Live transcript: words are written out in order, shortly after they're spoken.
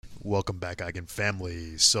Welcome back, Eigen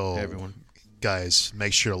family. So, Hey, everyone. guys,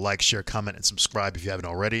 make sure to like, share, comment, and subscribe if you haven't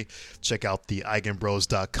already. Check out the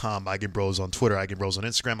eigenbros.com, Eigenbros on Twitter, Eigenbros on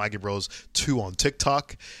Instagram, Eigenbros2 on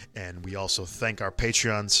TikTok. And we also thank our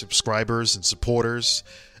Patreon subscribers and supporters.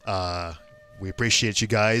 We appreciate you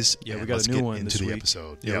guys. Yeah, and we got let's a new get one into this the week.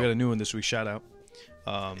 episode. Yeah, we got a new one this week. Shout out.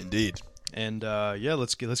 Indeed. And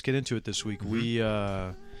let's get into it this week. We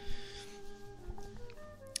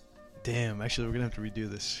damn, actually, we're gonna have to redo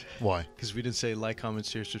this Why? because we didn't say like, comment,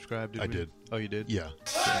 share, subscribe. Did I we? did. Oh, you did? Yeah.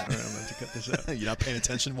 Damn, all right, I'm gonna have to cut this out. You're not paying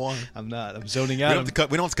attention, Juan? I'm not. I'm zoning We out. don't have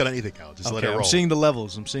to cut anything out. Just let it roll. I'm seeing the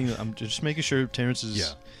levels. I'm just making sure Terrence is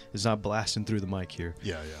Yeah. is not blasting through the mic here.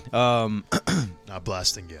 Yeah. Not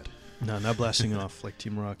blasting yet. No, not blasting off like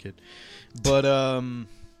Team Rocket. But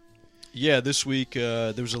yeah, this week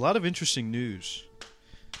there was a lot of interesting news.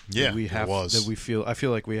 Yeah, that it was. I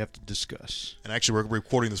feel like we have to discuss. And actually, we're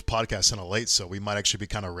recording this podcast kind of late, so we might actually be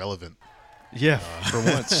kind of relevant. Yeah, for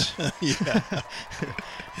once. Yeah,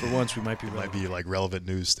 For once, we might be it relevant. might be like relevant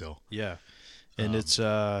news still. Yeah, and it's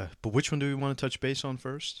but which one do we want to touch base on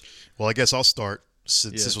first? Well, I guess I'll start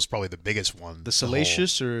since Yeah. this was probably the biggest one. The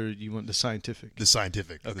salacious, or you want the scientific? The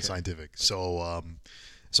scientific. Okay. The scientific. So,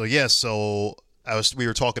 we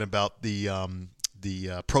were talking about the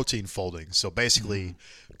protein folding. So basically,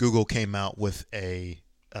 Google came out with a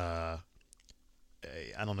I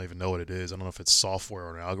don't even know what it is. I don't know if it's software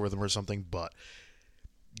or an algorithm or something, but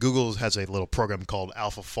Google has a little program called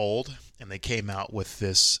AlphaFold, and they came out with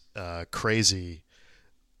this crazy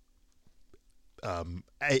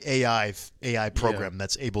AI program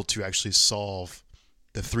that's able to actually solve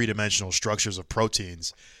the three-dimensional structures of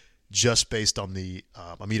proteins just based on the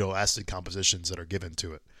amino acid compositions that are given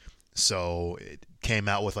to it. So it came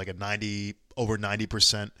out with like a over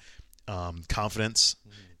 90% confidence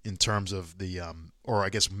in terms of the or I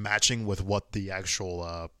guess matching with what the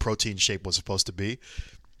actual protein shape was supposed to be.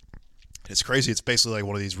 It's crazy. It's basically like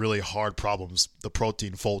one of these really hard problems. The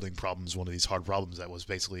protein folding problem is one of these hard problems that was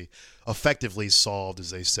basically effectively solved,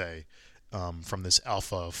 as they say, from this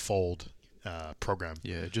AlphaFold program.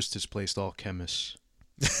 Yeah, it just displaced all chemists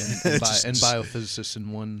and biophysicists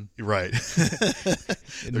in one. Right.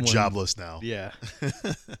 They're jobless now. Yeah,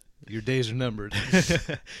 your days are numbered.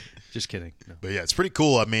 Just kidding. No. But yeah, it's pretty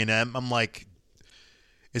cool. I mean, I'm like,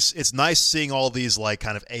 it's nice seeing all these like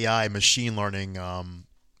kind of AI machine learning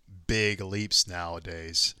big leaps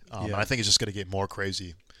nowadays. And I think it's just going to get more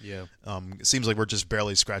crazy. Yeah. It seems like we're just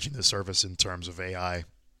barely scratching the surface in terms of AI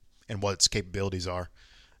and what its capabilities are.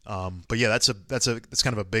 But yeah, that's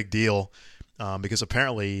kind of a big deal because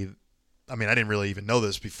apparently, I mean, I didn't really even know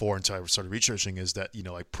this before until I started researching. Is that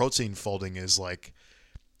like protein folding is like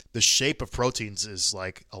the shape of proteins is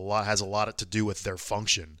like has a lot to do with their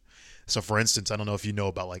function. So, for instance, I don't know if you know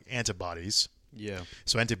about like antibodies. Yeah.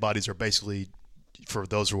 So antibodies are basically, for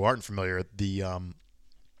those who aren't familiar, the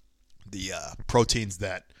proteins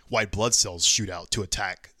that white blood cells shoot out to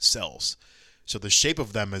attack cells. So the shape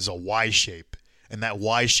of them is a Y shape, and that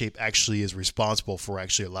Y shape actually is responsible for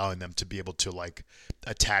actually allowing them to be able to like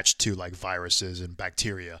attach to like viruses and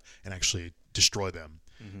bacteria and actually destroy them.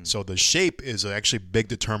 Mm-hmm. So the shape is actually a big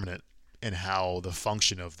determinant in how the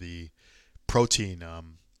function of the protein,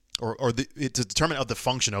 it's a determinant of the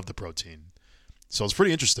function of the protein. So it's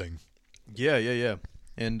pretty interesting. Yeah.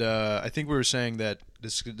 And I think we were saying that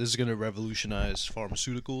this is going to revolutionize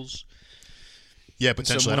pharmaceuticals. Yeah,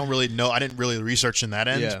 potentially. I don't really know. I didn't really research in that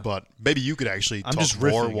end, but maybe you could actually talk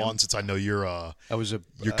more one since I know you're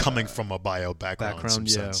coming from a bio background in some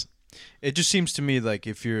sense. It just seems to me like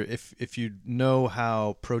if you know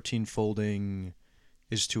how protein folding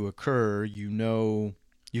is to occur, you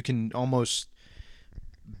can almost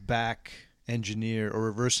back engineer or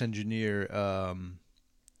reverse engineer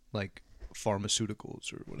like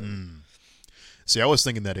pharmaceuticals or whatever. See, I was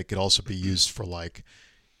thinking that it could also be used for like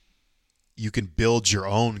you can build your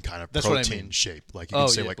own kind of protein shape. Like you can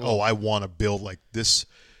say I want to build like this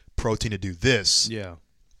protein to do this. Yeah.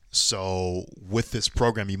 So with this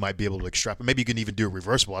program, you might be able to extract. Maybe you can even do it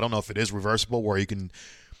reversible. I don't know if it is reversible, where you can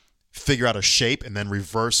figure out a shape and then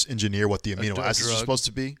reverse engineer what the amino acids are supposed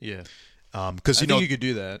to be. Yeah. Because I think you could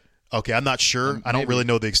do that. Okay, I'm not sure. I don't really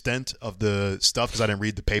know the extent of the stuff because I didn't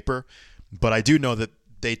read the paper, but I do know that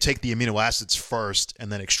they take the amino acids first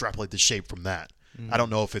and then extrapolate the shape from that. I don't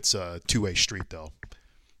know if it's a two-way street though.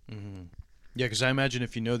 Mm-hmm. Yeah, because I imagine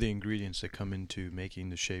if you know the ingredients that come into making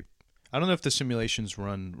the shape, I don't know if the simulations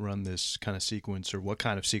run this kind of sequence or what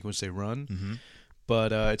kind of sequence they run,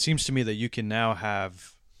 but it seems to me that you can now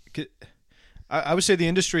have. I would say the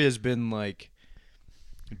industry has been like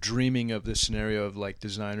dreaming of this scenario of like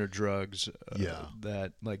designer drugs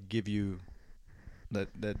that like give you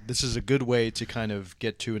that this is a good way to kind of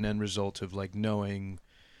get to an end result of like knowing,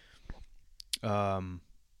 knowing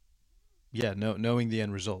the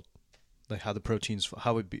end result, like how the proteins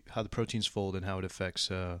fold and how it affects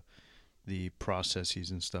the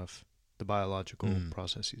processes and stuff, the biological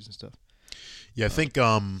processes and stuff. Yeah, I think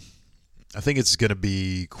it's going to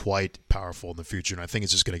be quite powerful in the future, and I think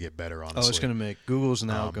it's just going to get better, honestly. Oh, it's going to make Google's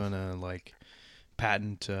now going to like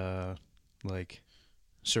patent like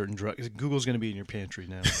certain drugs. Google's going to be in your pantry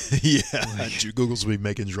now. Yeah, Google's will be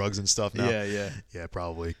making drugs and stuff now. Yeah,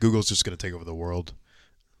 probably. Google's just going to take over the world.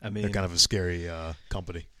 I mean, they're kind of a scary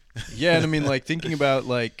company. Yeah, and I mean, like thinking about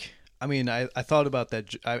like, I mean, I thought about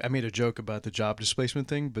that. I made a joke about the job displacement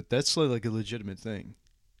thing, but that's like a legitimate thing.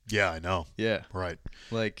 Yeah, I know. Yeah, right.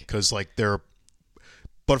 Like, because like but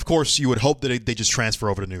of course you would hope that they just transfer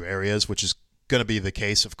over to new areas, which is going to be the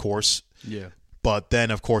case, of course. Yeah. But then,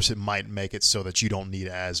 of course, it might make it so that you don't need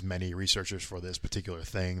as many researchers for this particular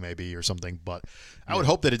thing, maybe, or something. But I would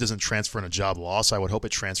hope that it doesn't transfer into job loss. I would hope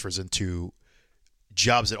it transfers into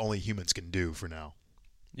jobs that only humans can do for now.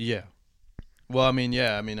 Yeah. Well, I mean,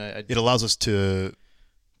 it allows us to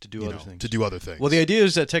do other things. To do other things. Well, the idea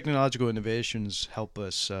is that technological innovations help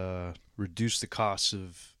us reduce the costs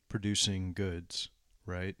of producing goods,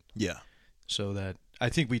 right? Yeah. So that I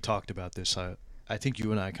think we talked about this. I think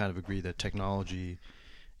you and I kind of agree that technology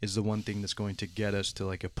is the one thing that's going to get us to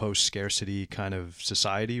like a post-scarcity kind of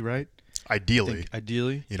society, right? Ideally. I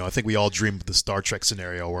think we all dream of the Star Trek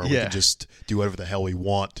scenario where we can just do whatever the hell we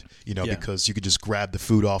want, because you could just grab the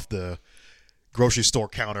food off the grocery store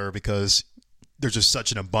counter because there's just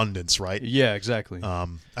such an abundance, right? Yeah, exactly.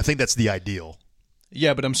 I think that's the ideal.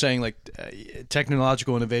 Yeah, but I'm saying like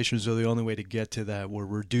technological innovations are the only way to get to that. We're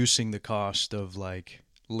reducing the cost of like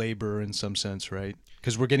labor in some sense, right?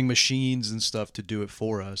 Because we're getting machines and stuff to do it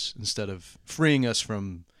for us instead of freeing us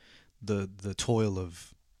from the toil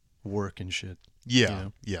of work and shit. Yeah,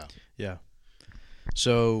 yeah.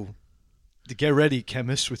 So get ready,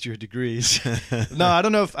 chemists, with your degrees. No, I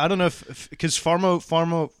don't know if because big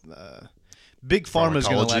pharma is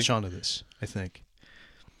going to latch onto this, I think.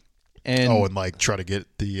 And like try to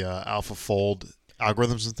get the AlphaFold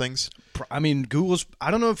algorithms and things. I mean, Google's.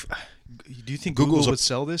 I don't know if. Do you think Google would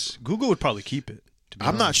sell this? Google would probably keep it.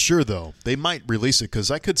 I'm not sure though. They might release it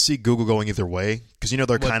because I could see Google going either way. Because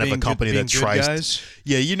they're kind of a company that tries.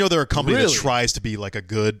 They're a company that tries to be like a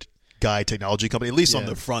good guy technology company, at least on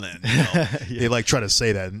the front end. They like try to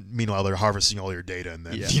say that. And meanwall, they're harvesting all your data, and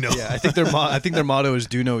then I think their motto is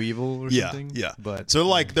 "Do no evil" or something. Yeah. But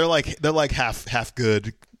so they're like half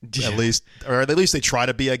good. At least they try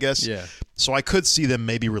to be, I guess. Yeah. So I could see them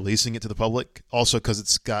maybe releasing it to the public, also because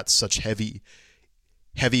it's got such heavy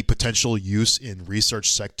potential use in research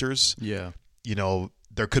sectors. Yeah.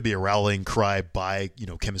 There could be a rallying cry by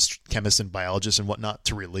chemists and biologists and whatnot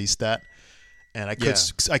to release that. And I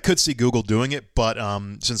could see Google doing it, but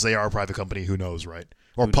since they are a private company, who knows, right?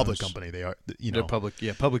 Or a public company, they are. They're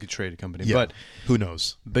publicly traded company. Yeah, but who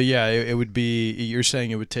knows? But yeah, it would be. You're saying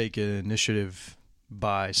it would take an initiative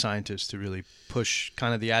by scientists to really push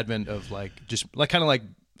kind of the advent of like just like kind of like.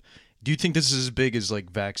 Do you think this is as big as like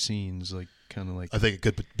vaccines? Like kind of like. I think it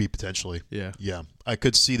could be potentially. Yeah. Yeah, I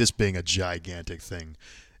could see this being a gigantic thing.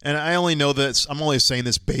 And I only know this. I'm only saying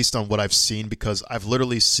this based on what I've seen because I've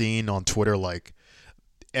literally seen on Twitter like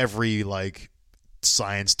every like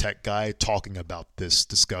science tech guy talking about this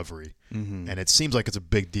discovery, and it seems like it's a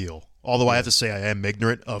big deal. Although I have to say I am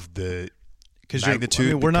ignorant of the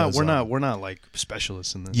magnitude. We're not like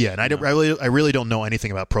specialists in this. Yeah, and I really don't know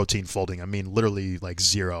anything about protein folding. I mean, literally like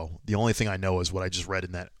zero. The only thing I know is what I just read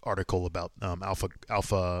in that article about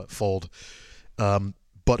AlphaFold.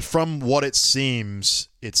 But from what it seems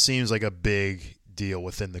like a big deal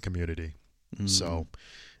within the community. So,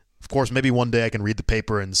 of course, maybe one day I can read the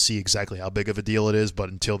paper and see exactly how big of a deal it is.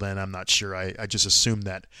 But until then, I'm not sure. I just assume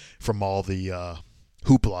that from all the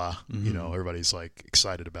hoopla, everybody's like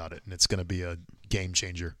excited about it, and it's going to be a game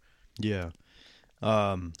changer. Yeah.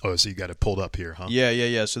 So you got it pulled up here, huh?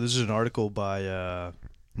 Yeah. So this is an article by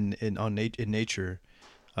in Nature,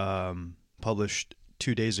 published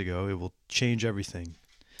 2 days ago. It will change everything.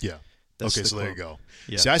 Yeah. Okay, so there you go.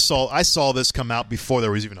 Yeah. See, I saw this come out before there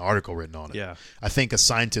was even an article written on it. Yeah. I think a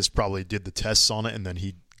scientist probably did the tests on it, and then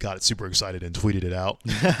he got it super excited and tweeted it out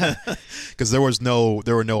because there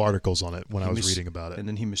were no articles on it when I was reading about it. And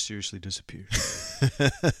then he mysteriously disappeared.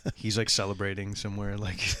 He's like celebrating somewhere.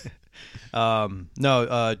 Like,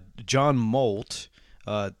 John Molt,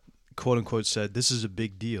 quote unquote, said, "This is a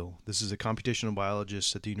big deal. This is a computational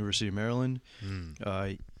biologist at the University of Maryland.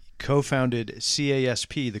 co-founded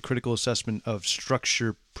CASP, the Critical Assessment of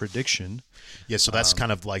Structure Prediction. Yeah, so that's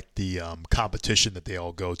kind of like the competition that they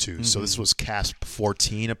all go to. So this was CASP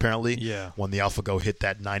 14 apparently. Yeah. When the AlphaGo hit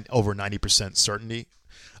that over 90% certainty,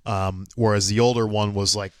 whereas the older one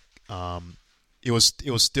was like it was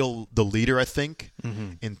still the leader, I think,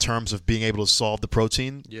 in terms of being able to solve the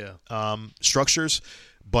protein structures,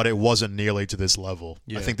 but it wasn't nearly to this level.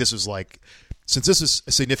 Yeah. I think this is like, since this is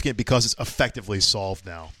significant because it's effectively solved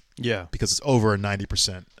now. Yeah. Because it's over a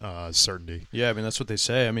 90% certainty. Yeah, I mean, that's what they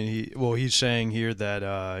say. I mean, he's saying here that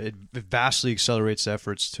it vastly accelerates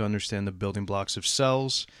efforts to understand the building blocks of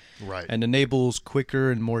cells. Right. And enables quicker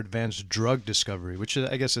and more advanced drug discovery, which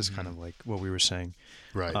I guess is kind of like what we were saying.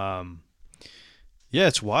 Right. Yeah,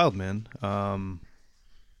 it's wild, man.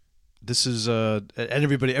 This is and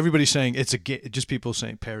everybody's saying it's just people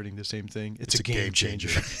saying, parroting the same thing. It's a game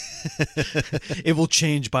changer. It will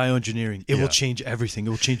change bioengineering. It will change everything. It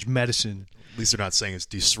will change medicine. At least they're not saying it's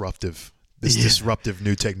disruptive. This disruptive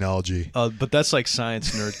new technology. But that's like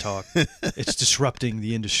science nerd talk. It's disrupting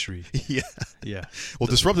the industry. Yeah. Yeah. Well,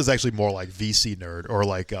 disrupt is actually more like VC nerd or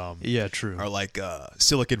like yeah, true. Or like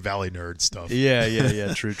Silicon Valley nerd stuff.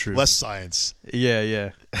 Yeah, true. Less science. Yeah.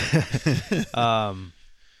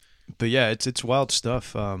 But yeah, it's wild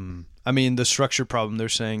stuff. I mean, the structure problem, they're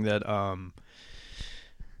saying that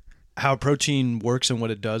how protein works and what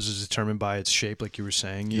it does is determined by its shape, like you were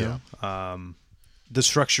saying, you know. The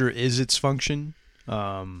structure is its function.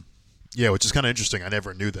 Yeah, which is kind of interesting. I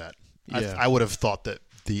never knew that. Yeah. I would have thought that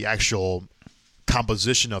the actual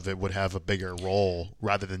composition of it would have a bigger role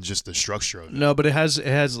rather than just the structure of it. No, but it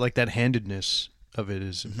has like that handedness of it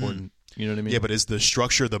is important. You know what I mean? Yeah, but is the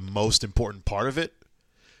structure the most important part of it?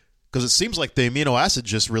 Because it seems like the amino acid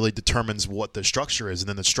just really determines what the structure is, and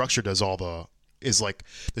then the structure does the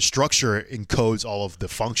structure encodes all of the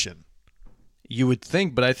function. You would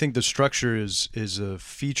think, but I think the structure is a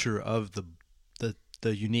feature of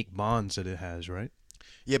the unique bonds that it has, right?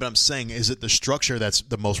 Yeah, but I'm saying, is it the structure that's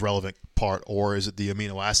the most relevant part, or is it the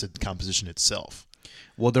amino acid composition itself?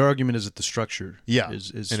 Well, their argument is that the structure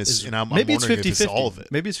and I'm maybe wondering it's 50-50. if it's all of it.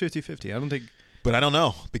 Maybe it's 50-50. I don't think. But I don't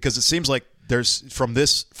know, because it seems like there's from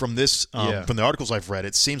the articles I've read,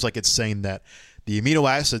 it seems like it's saying that the amino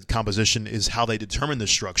acid composition is how they determine the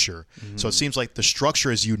structure. So it seems like the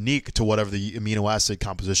structure is unique to whatever the amino acid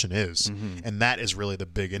composition is, and that is really the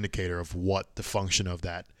big indicator of what the function of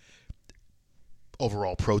that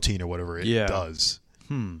overall protein or whatever it does.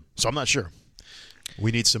 So I'm not sure.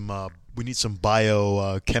 We need some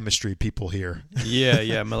biochemistry people here.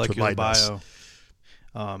 Yeah, molecular bio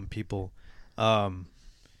people.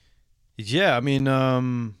 Yeah, I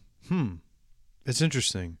mean, it's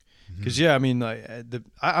interesting because I mean,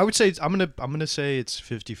 I would say I'm gonna say it's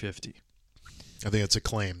 50-50. I think it's a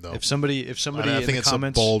claim, though. If somebody I in think the it's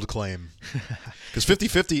comments, a bold claim, because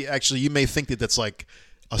 50-50, actually, you may think that that's like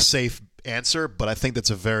a safe answer, but I think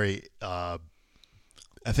that's a very bad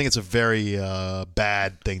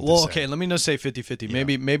thing to say. well, okay, let me not say 50-50.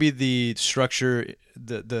 Yeah. Maybe the structure,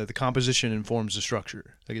 the composition informs the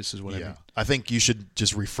structure, I guess is what I mean. I think you should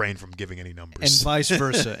just refrain from giving any And numbers, vice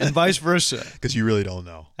versa. because you really don't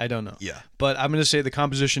know. I don't know. Yeah. But I'm going to say the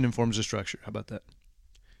composition informs the structure. How about that?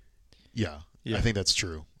 Yeah. Yeah. I think that's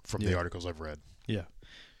true from the articles I've read. Yeah.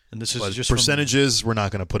 And this is But just percentages, we're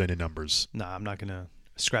not going to put any numbers. I'm not going to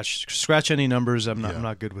scratch any numbers. I'm Yeah.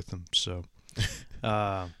 not good with them. So,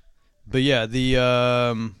 but yeah,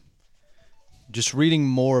 the just reading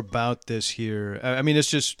more about this here. I mean, it's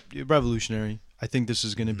just revolutionary. I think this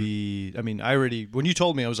is going to be. I mean, when you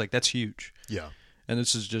told me, I was like, that's huge. Yeah. And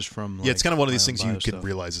this is just from It's kind of one of these my things own you bio can stuff.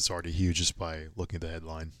 realize it's already huge just by looking at the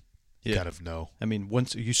headline. You kind of know. I mean,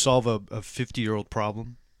 once you solve a 50-year-old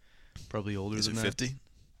problem, probably older Is than it that. 50?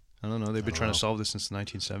 I don't know. They've been I trying don't to solve this since the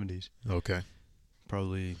 1970s. Okay.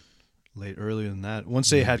 Probably earlier than that. Once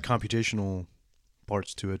they had computational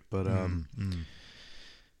parts to it, but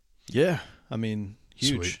yeah, I mean,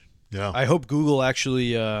 huge. Sweet. Yeah. I hope Google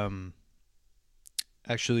actually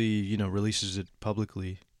releases it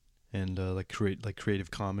publicly and create like Creative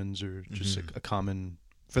Commons or just a common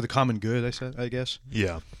for the common good. I guess.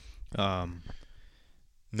 Yeah. Now,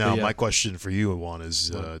 yeah. my question for you, Juan, is: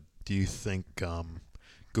 do you think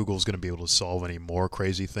Google's going to be able to solve any more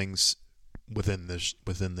crazy things within this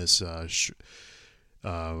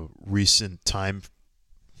recent time?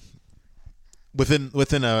 Within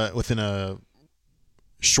a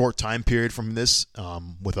short time period from this,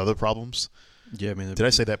 with other problems? Yeah, I mean, Did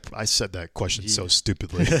I say that? I said that question so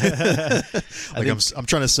stupidly. I I'm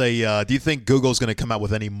trying to say, do you think Google's going to come out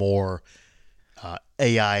with any more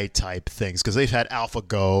AI type things? Because they've had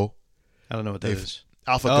AlphaGo. don't know what that is.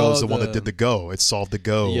 AlphaGo is the one that did the Go. It solved the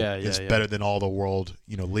Go. Yeah, It's better than all the world,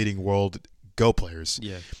 leading world Go players.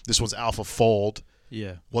 Yeah. This one's AlphaFold.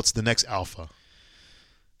 Yeah. What's the next Alpha?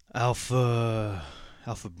 Alpha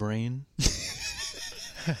Brain.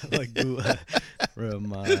 Like from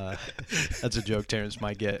that's a joke Terrence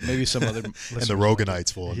might get. Maybe some other and the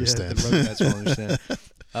Roganites will understand. Yeah, the Roganites will understand.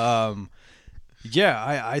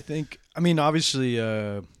 I think. I mean, obviously,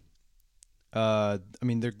 they're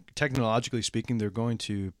technologically speaking, they're going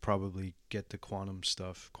to probably get the quantum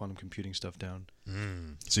computing stuff down.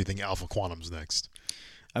 So you think Alpha Quantum's next?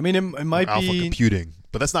 I mean, it might Alpha be computing,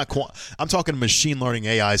 but that's not I'm talking machine learning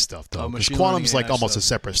AI stuff, though. Because quantum's like almost a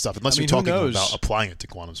separate stuff, unless you're talking about applying it to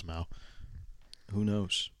quantum somehow. Who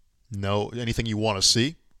knows? No, anything you want to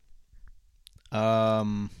see?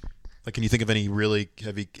 Like, can you think of any really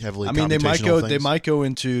heavily? I mean, they might go. Things? They might go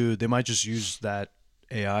into. They might just use that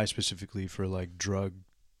AI specifically for like drug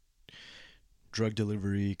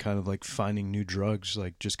delivery, kind of like finding new drugs,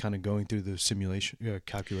 like just kind of going through the simulation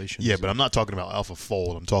calculations. Yeah, but I'm not talking about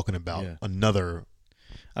AlphaFold. I'm talking about another.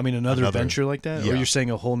 I mean, another venture like that, yeah. Or you're saying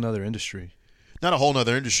a whole nother industry? Not a whole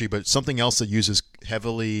nother industry, but something else that uses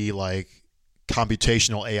heavily like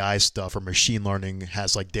computational AI stuff or machine learning,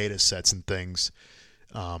 has like data sets and things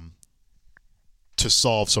to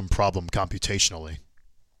solve some problem computationally.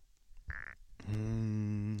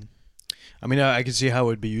 I mean, I can see how it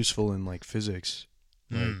would be useful in like physics,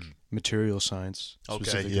 like material science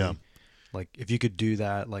specifically. Okay, yeah. Like if you could do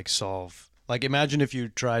that, like solve. Like imagine if you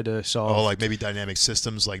tried to solve. Oh, like maybe dynamic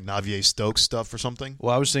systems, like Navier-Stokes stuff or something.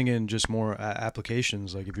 Well, I was thinking just more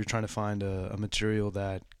applications. Like if you're trying to find a material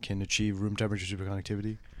that can achieve room temperature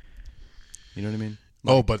superconductivity. You know what I mean?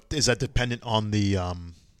 Like, but is that dependent on the?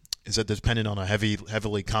 Is that dependent on a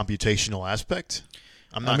heavily computational aspect?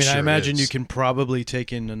 I'm not sure. I imagine you can probably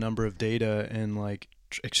take in a number of data and like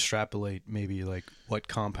extrapolate maybe like what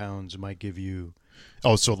compounds might give you.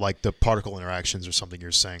 Oh, so like the particle interactions or something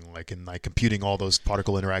you're saying, like in like computing all those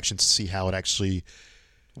particle interactions to see how it actually.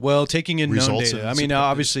 Well, taking in known data. I mean, now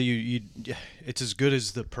obviously you it's as good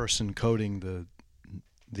as the person coding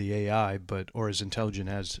the AI, or as intelligent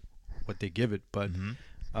as what they give it. But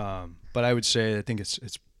but I would say I think it's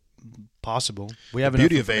possible. We have the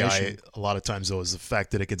beauty of AI a lot of times though is the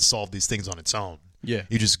fact that it can solve these things on its own. Yeah,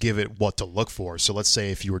 you just give it what to look for. So let's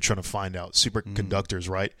say if you were trying to find out superconductors,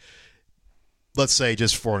 right? Let's say,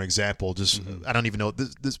 just for an example, I don't even know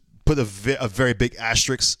this. Put a very big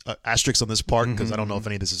asterisk on this part because I don't know if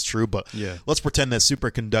any of this is true. But let's pretend that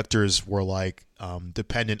superconductors were like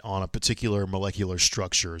dependent on a particular molecular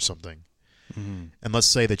structure or something, and let's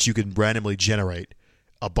say that you can randomly generate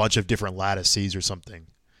a bunch of different lattices or something.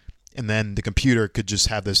 And then the computer could just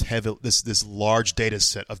have this large data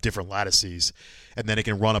set of different lattices, and then it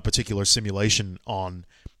can run a particular simulation on,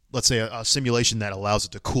 let's say, a simulation that allows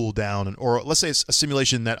it to cool down, or let's say it's a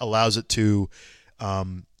simulation that allows it to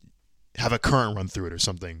have a current run through it or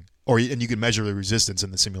something, and you can measure the resistance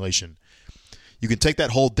in the simulation. You can take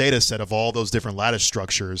that whole data set of all those different lattice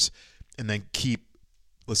structures and then keep,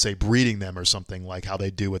 let's say, breeding them or something, like how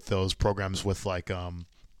they do with those programs with like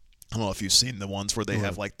I don't know if you've seen the ones where they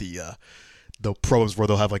have like the programs where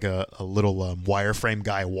they'll have like a little wireframe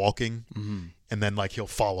guy walking, and then like he'll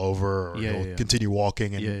fall over or he'll continue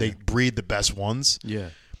walking, and they breed the best ones.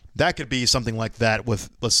 Yeah, that could be something like that with,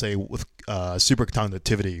 let's say, with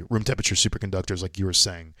superconductivity, room temperature superconductors, like you were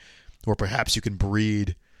saying, or perhaps you can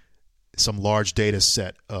breed some large data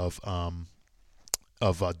set of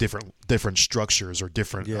different structures or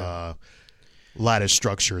different. Lattice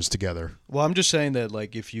structures together. Well, I'm just saying that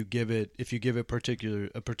like if you give it a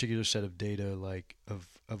particular set of data, like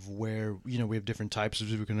of where we have different types of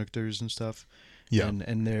superconductors and stuff,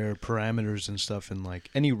 and their parameters and stuff, and like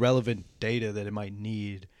any relevant data that it might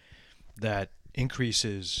need that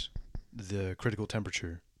increases the critical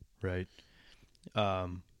temperature, right?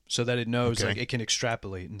 So that it knows like it can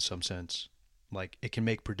extrapolate in some sense, like it can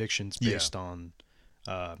make predictions based on.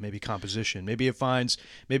 Maybe composition. Maybe it finds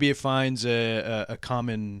a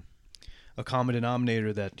common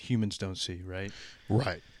denominator that humans don't see. Right.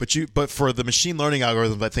 Right. But for the machine learning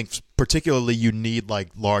algorithms, I think particularly you need like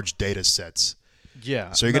large data sets.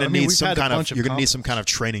 Yeah. So you're going to need some kind of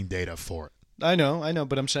training data for it. I know,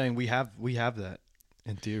 but I'm saying we have that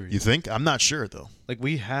in theory. You think? I'm not sure though. Like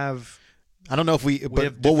we have. I don't know if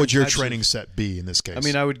but what would your training set be in this case? I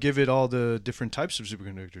mean, I would give it all the different types of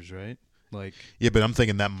superconductors, right? Like, yeah, but I'm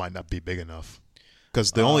thinking that might not be big enough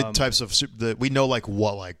because the only types of we know like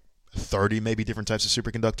 30 maybe different types of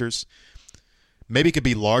superconductors. Maybe it could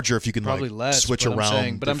be larger if you can probably like less, switch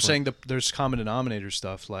around. I'm saying there's common denominator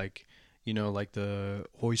stuff like like the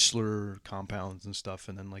Heusler compounds and stuff,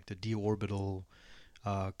 and then like the d orbital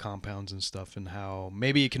compounds and stuff, and how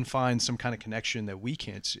maybe it can find some kind of connection that we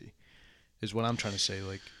can't see, is what I'm trying to say.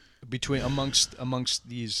 Like between amongst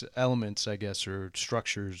these elements, I guess, or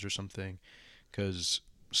structures or something, because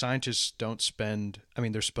scientists don't spend. I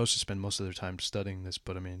mean, they're supposed to spend most of their time studying this,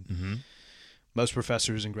 but I mean, most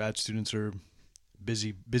professors and grad students are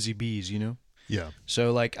busy bees, you know. Yeah.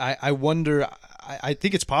 So like I wonder. I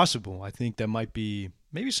think it's possible. I think that might be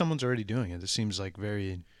maybe someone's already doing it. It seems like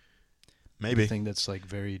Maybe. a thing that's like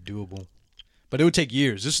very doable, but it would take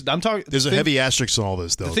years. I'm talking. There's a heavy asterisk on all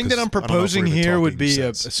this, though. The thing that 'cause I'm I don't know if proposing we're even here would talking be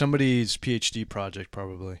sense. somebody's PhD project,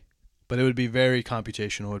 probably, but it would be very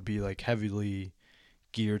computational. It would be like heavily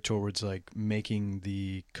geared towards like making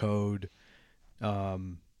the code,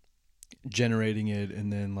 generating it,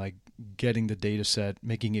 and then like getting the data set,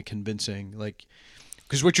 making it convincing. Like,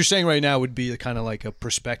 because what you're saying right now would be kind of like a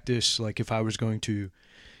prospectus. Like if I was going to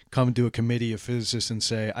come to a committee of physicists and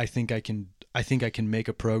say, I think I can make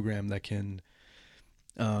a program that can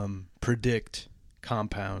predict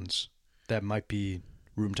compounds that might be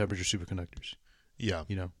room temperature superconductors. Yeah.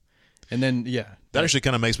 You know, and then That actually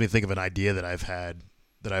kind of makes me think of an idea that I've had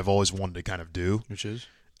that I've always wanted to kind of do. which is.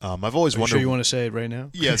 I've always Are you wondered. sure you want to say it right now?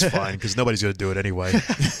 Yeah, it's fine because nobody's going to do it anyway.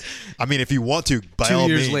 I mean, if you want to, by 2 all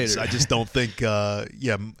years means. later. I just don't think.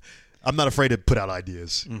 I'm not afraid to put out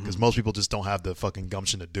ideas because most people just don't have the fucking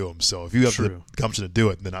gumption to do them. So if you have the True. gumption to do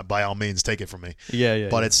it, then by all means take it from me. Yeah.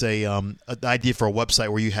 But it's an idea for a website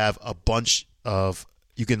where you have a bunch of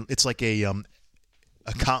you can. It's like a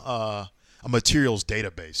materials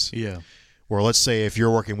database. yeah. Where let's say if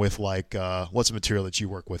you're working with like what's a material that you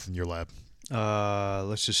work with in your lab?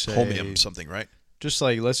 Let's just say Chromium something, right? Just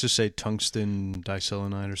like let's just say tungsten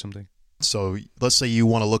diselenide or something. So let's say you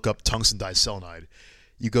want to look up tungsten diselenide.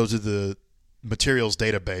 You go to the materials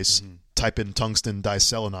database, type in tungsten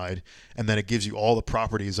diselenide, and then it gives you all the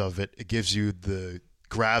properties of it. It gives you the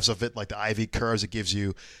graphs of it, like the IV curves. It gives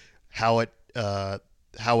you how it the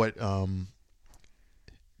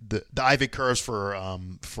IV curves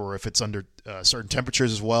for if it's under certain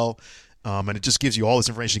temperatures as well, and it just gives you all this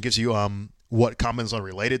information. It gives you what compounds are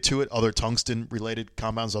related to it, other tungsten related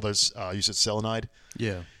compounds, others you said selenide.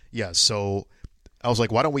 Yeah. So I was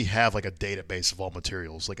like, why don't we have like a database of all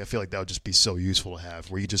materials? Like I feel like that would just be so useful to have,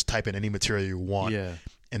 where you just type in any material you want, Yeah.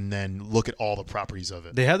 and then look at all the properties of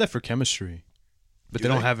it. They have that for chemistry, but Do they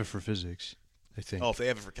don't they? have it for physics. I think. Oh, if they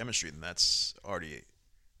have it for chemistry, then that's already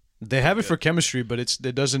They have it good. for chemistry, but it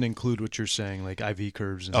doesn't include what you're saying, like IV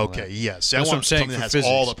curves and all okay. that. Yes, That's what I'm saying something for that has physics.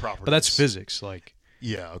 all the properties. But that's physics, like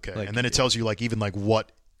Yeah. Okay. Like- and then it tells you like even like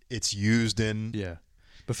what it's used in. yeah.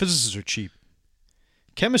 But physicists are cheap.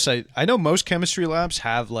 Chemists, I know most chemistry labs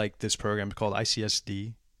have like this program called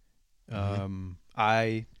ICSD.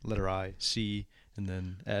 Letter I, C, and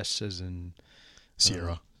then S as in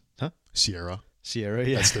Sierra. Huh? Sierra. Sierra.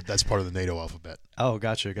 Yeah. That's part of the NATO alphabet. Oh,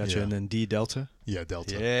 gotcha. Yeah. And then D Delta. Yeah,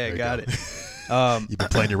 Delta. Yeah, There you got go. it. You've been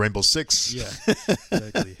playing your Rainbow Six. Yeah,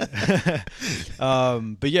 exactly.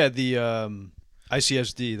 But yeah, the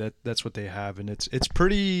ICSD that's what they have, and it's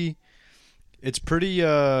pretty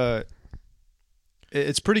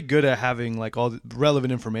good at having like all the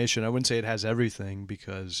relevant information. I wouldn't say it has everything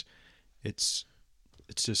because it's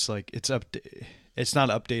just like it's not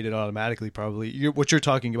updated automatically. Probably what you're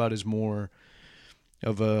talking about is more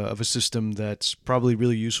of a system that's probably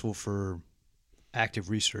really useful for active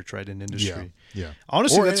research, right, in industry. Yeah.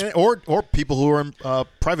 Honestly, or people who are in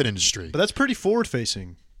private industry. but that's pretty forward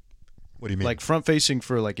facing. What do you mean? Like front facing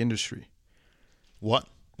for like industry. what?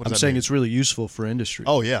 What does I'm that saying mean? it's really useful for industry.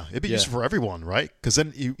 Oh yeah, it'd be Yeah. useful for everyone, right? Because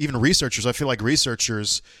then even researchers, I feel like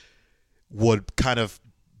researchers would kind of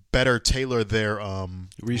better tailor their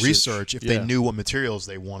research if they Yeah. knew what materials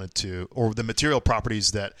they wanted to, or the material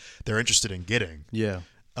properties that they're interested in getting. Yeah.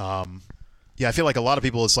 Yeah, I feel like a lot of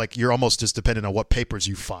people, it's like you're almost just dependent on what papers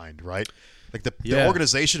you find, right? Like the Yeah.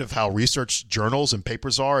 organization of how research journals and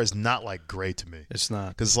papers are is not like great to me. It's not.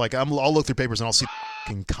 Because like I'll look through papers and I'll see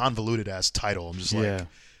fucking convoluted ass title. I'm just like, Yeah.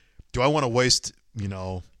 do I want to waste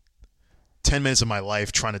 10 minutes of my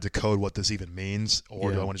life trying to decode what this even means, or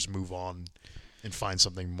do Yeah. I want to just move on and find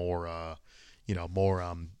something more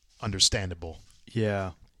understandable?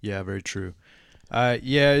 Yeah. Yeah. Very true.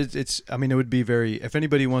 Yeah. It's. I mean, it would be very. If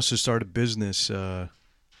anybody wants to start a business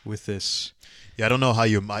with this, Yeah, I don't know how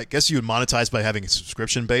I guess you would monetize by having it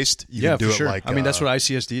subscription based. You yeah, can do for it sure. like I mean, that's what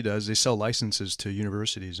ICSD does. They sell licenses to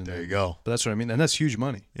universities, and there you go. But that's what I mean, and that's huge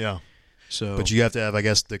money. Yeah. So, But you have to have, I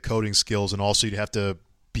guess, the coding skills, and also you'd have to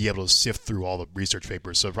be able to sift through all the research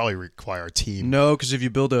papers. So it probably require a team. no, because if you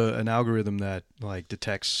build an algorithm that like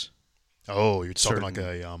detects, Oh, you're talking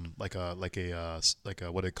Certain. like a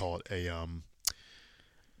what do they call it?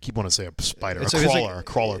 keep wanting to say a spider, It's a like- it's crawler, like- a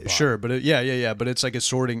crawler bot. Sure, but yeah. But it's like a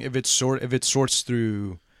sorting. If it sorts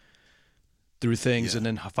through things Yeah. and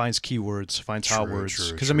then finds keywords, finds hot True, words.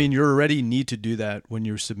 true, Because I true. mean, you already need to do that when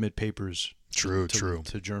you submit papers. True, to, true.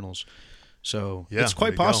 to journals. So Yeah, it's there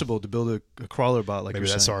quite you go. possible to build a crawler bot like Maybe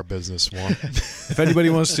you're that's saying. our business one. If anybody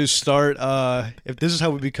wants to start, if this is how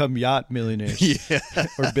we become yacht millionaires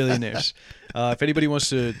or billionaires, if anybody wants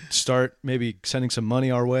to start maybe sending some money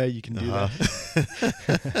our way, you can do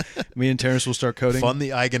that. Me and Terrence will start coding. Fund the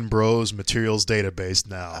Eigen Bros materials database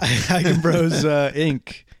now. Eigen Bros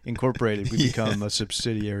Inc. Incorporated. We become a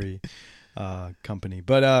subsidiary company.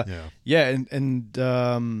 But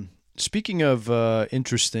speaking of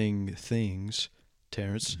interesting things,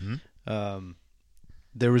 Terrence,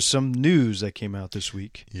 there was some news that came out this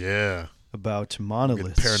week Yeah. about Getting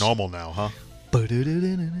monoliths. paranormal now, huh?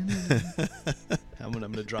 I'm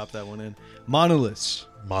gonna drop that one in. Monoliths.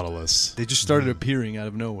 Monoliths. They just started appearing out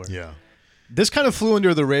of nowhere. Yeah. This kind of flew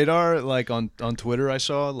under the radar, like on Twitter. I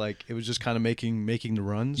saw like it was just kind of making the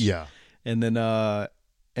runs. Yeah. And then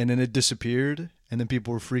it disappeared, and then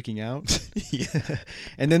people were freaking out. Yeah.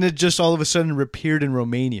 And then it just all of a sudden appeared in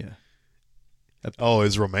Romania. Oh,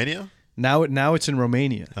 is Romania? Now it's in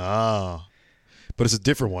Romania. Ah. But it's a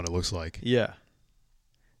different one, it looks like. Yeah.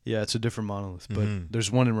 Yeah, it's a different monolith, but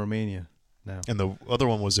there's one in Romania now. And the other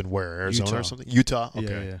one was in where? Arizona Utah. or something? Utah?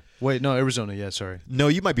 Okay. Yeah. Wait, no, Arizona. Yeah, sorry. No,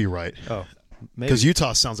 you might be right. Oh, maybe. Because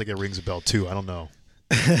Utah sounds like it rings a bell, too. I don't know.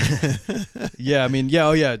 Yeah, I mean,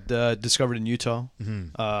 discovered in Utah.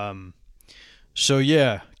 So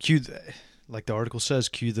yeah, like the article says,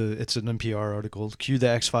 it's an NPR article. Cue the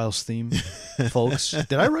X-Files theme, folks.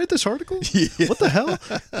 Did I write this article? Yeah. What the hell?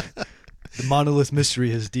 The monolith mystery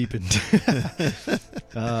has deepened.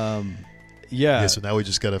 Yeah, so now we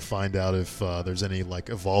just got to find out if there's any like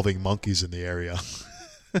evolving monkeys in the area.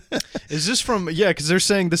 Is this from? Yeah, because they're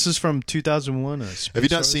saying this is from 2001. Have you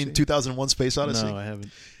not seen 2001: Space Odyssey? No, I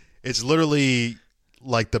haven't. It's literally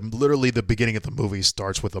like the beginning of the movie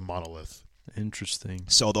starts with a monolith. Interesting.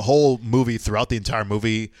 So the whole movie, throughout the entire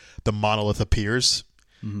movie, the monolith appears.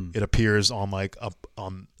 It appears on like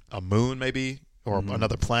on a moon maybe or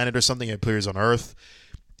another planet or something. It appears on Earth,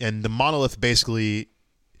 and the monolith basically,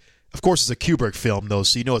 of course, it's a Kubrick film though,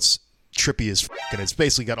 so you know it's trippy as f***, and it's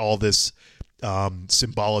basically got all this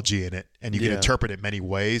symbology in it, and you can interpret it many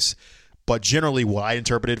ways. But generally, what I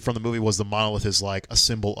interpreted from the movie was the monolith is like a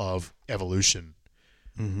symbol of evolution.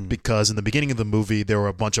 Because in the beginning of the movie, there were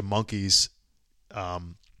a bunch of monkeys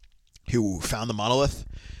who found the monolith.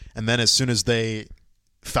 And then as soon as they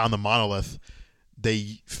found the monolith,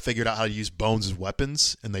 they figured out how to use bones as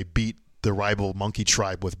weapons. And they beat the rival monkey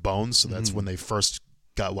tribe with bones. So that's when they first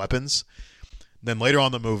got weapons. Then later on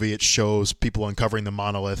in the movie, it shows people uncovering the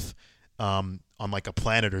monolith on like a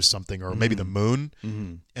planet or something, or maybe the moon.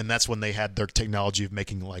 And that's when they had their technology of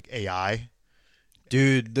making like AI.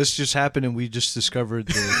 Dude, this just happened, and we just discovered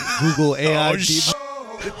the Google AI.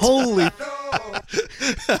 Holy!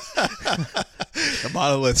 The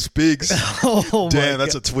monolith speaks. Oh Damn, my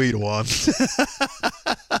that's a tweet one.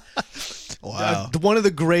 Wow. One of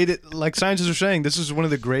the greatest, like scientists are saying, this is one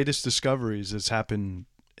of the greatest discoveries that's happened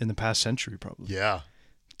in the past century, probably. Yeah.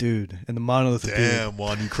 Dude, and the monolith appeared. Damn,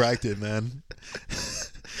 Juan, you cracked it, man.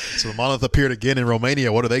 So the monolith appeared again in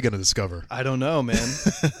Romania. What are they going to discover? I don't know, man.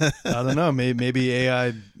 I don't know. Maybe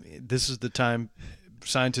AI. This is the time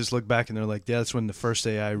scientists look back and they're like, "Yeah, that's when the first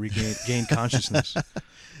AI gained consciousness."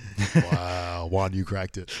 Wow, Juan, you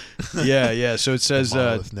cracked it. Yeah. So it says, The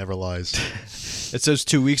monolith never lies. it says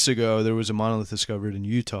 2 weeks ago there was a monolith discovered in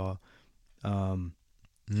Utah, and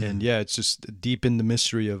yeah, it's just deep in the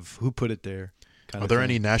mystery of who put it there. Are there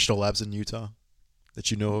any national labs in Utah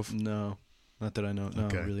that you know of? No, not that I know. No,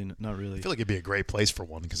 Okay. really, not really. I feel like it'd be a great place for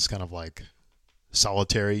one because it's kind of like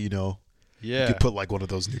solitary, you know. Yeah, You could put like one of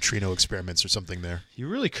those neutrino experiments or something there. you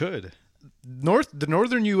really could. The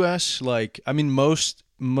northern U.S., like I mean, most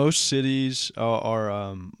cities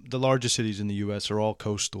are the largest cities in the U.S. are all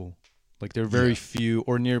coastal. Like there are very few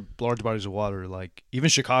or near large bodies of water. Like even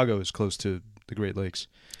Chicago is close to the Great Lakes.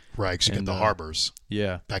 Right, because you And, get the harbors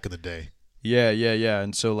Yeah, back in the day. yeah.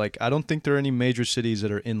 And so like I don't think there are any major cities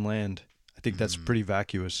that are inland. I think that's pretty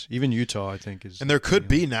vacuous. Even Utah, I think, is. And there could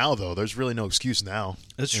be now, though. There's really no excuse now.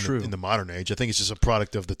 That's in true. in the modern age. I think it's just a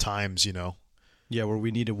product of the times, you know. Yeah, where we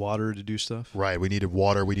needed water to do stuff. Right. We needed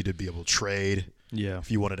water. We needed to be able to trade. Yeah. If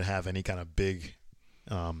you wanted to have any kind of big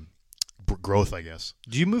growth, I guess.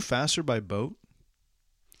 Do you move faster by boat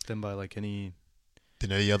than by like any?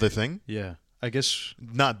 Than any other thing? Yeah, I guess.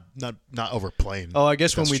 Not over plane. Oh, I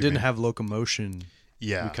guess when That's we what you didn't mean. have locomotion,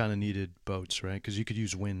 Yeah. we kind of needed boats, right? Because you could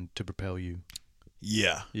use wind to propel you.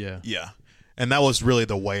 Yeah. Yeah. Yeah. And that was really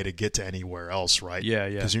the way to get to anywhere else, right? Yeah.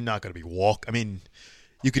 Because you're not going to be I mean,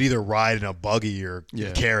 you could either ride in a buggy or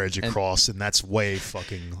a carriage across, and that's way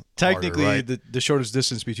fucking technically harder, right? the shortest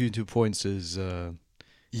distance between 2 points is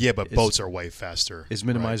but boats are way faster. Is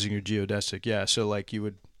minimizing your geodesic. Yeah, so like you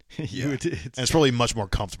would and it's probably much more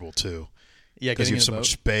comfortable too. Yeah, because you have so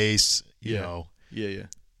much space. You know.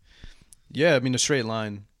 Yeah, I mean a straight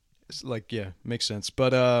line is like makes sense.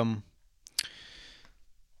 But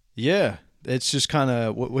yeah, it's just kind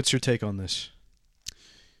of what's your take on this?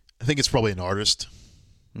 I think it's probably an artist.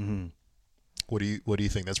 Mm-hmm. What do you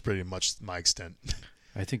think? That's pretty much my extent.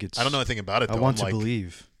 I think it's. I don't know anything about it, though. I want to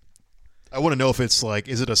believe. I want to know if it's like,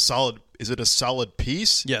 is it a solid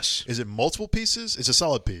piece? Yes. Is it multiple pieces? It's a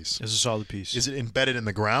solid piece. It's a solid piece. Is it embedded in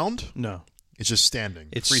the ground? No. It's just standing.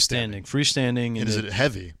 It's freestanding. And is it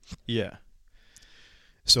heavy? Yeah.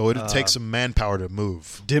 So it takes some manpower to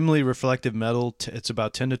move. Dimly reflective metal. It's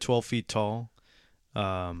about 10 to 12 feet tall.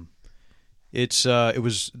 It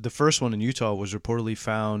was the first one in Utah was reportedly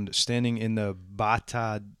found standing in the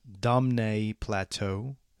Bata Domne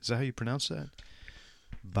Plateau. Is that how you pronounce that?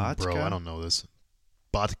 Bro, I don't know this.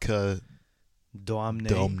 Batka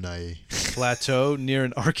Domne Plateau near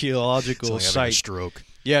an archaeological site. A stroke.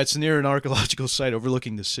 Yeah, it's near an archaeological site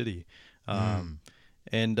overlooking the city.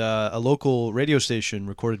 And a local radio station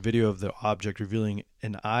recorded video of the object revealing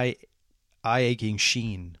an eye-aching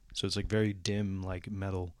sheen. So it's like very dim, like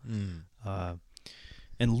metal. And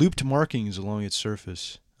looped markings along its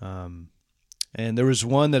surface. And there was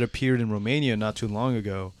one that appeared in Romania not too long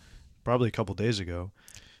ago, probably a couple days ago.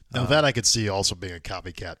 Now that I could see also being a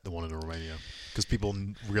copycat, the one in Romania, because people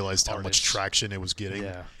realized how much traction it was getting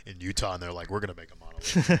in Utah, and they're like, "We're gonna make a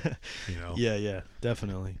monolith." You know? Yeah,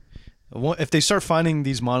 definitely. If they start finding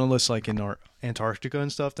these monoliths like in Antarctica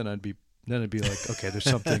and stuff, then it'd be like, okay, there's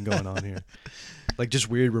something going on here, like just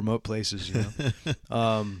weird remote places, you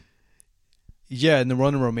know. Yeah, and the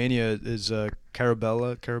one in Romania is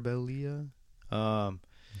Carabellia.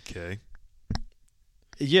 Okay.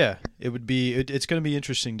 Yeah, it would be. It's going to be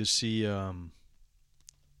interesting to see. I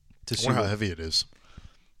wonder how heavy it is.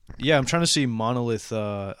 Yeah, I'm trying to see monolith.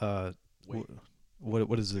 What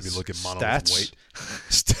is this? Maybe look at monolith stats? Weight.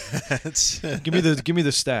 Stats. give me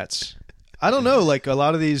the stats. I don't know. Like a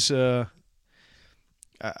lot of these. Monolith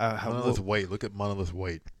weight. Look at monolith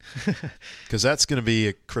weight, because that's going to be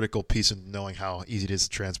a critical piece in knowing how easy it is to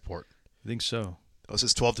transport. I think so. Oh, it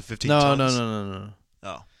says 12 to 15 tons. No.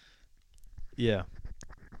 Oh. Yeah.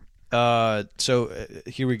 So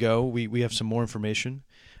here we go. We have some more information.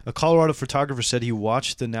 A Colorado photographer said he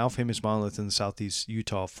watched the now famous monolith in southeast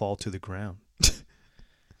Utah fall to the ground.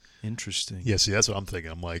 Interesting. Yeah, see, that's what I'm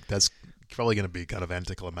thinking. I'm like, that's probably going to be kind of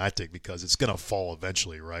anticlimactic because it's going to fall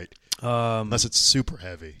eventually, right? Unless it's super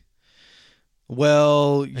heavy.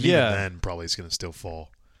 Well, and even then, probably it's going to still fall.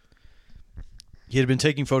 He had been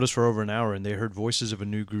taking photos for over an hour, and they heard voices of a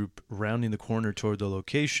new group rounding the corner toward the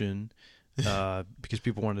location because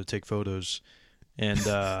people wanted to take photos. And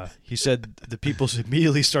he said the people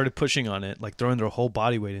immediately started pushing on it, like throwing their whole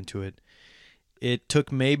body weight into it. It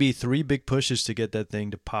took maybe 3 big pushes to get that thing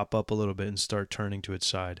to pop up a little bit and start turning to its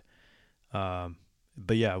side. But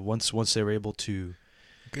yeah, once they were able to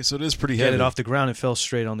so it is pretty get heavy. it off the ground, it fell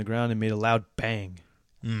straight on the ground and made a loud bang.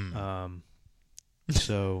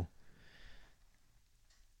 So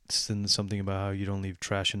it's something about how you don't leave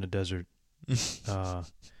trash in the desert. But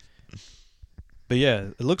yeah,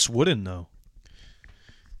 it looks wooden though.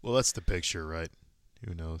 Well, that's the picture, right?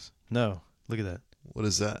 Who knows? No, look at that. What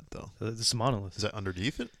is that, though? This is a monolith. Is that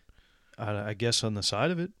underneath it? I guess on the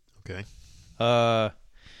side of it. Okay.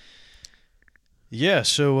 Yeah,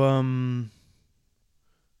 so,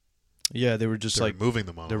 yeah, they were just They're removing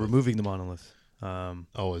the monolith. They're removing the monolith.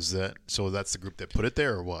 Oh, is that... So that's the group that put it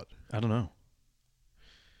there, or what? I don't know.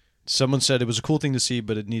 Someone said it was a cool thing to see,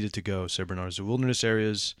 but it needed to go, said Bernard's. The wilderness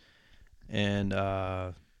areas, and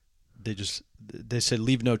they said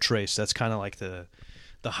leave no trace. That's kind of like the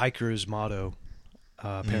hiker's motto,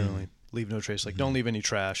 apparently. Leave no trace. Like, don't leave any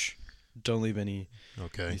trash. Don't leave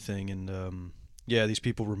anything. And, yeah, these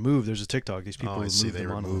people removed. There's a TikTok. These people removed the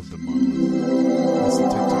monolith. The monolith. What's the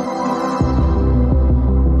TikTok?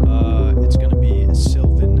 It's going to be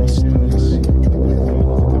Sylvan Aesthetics.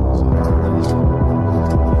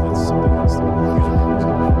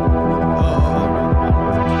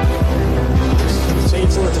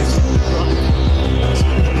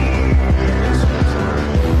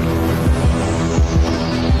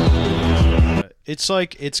 It's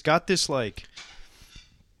like it's got this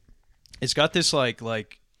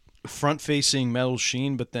front facing metal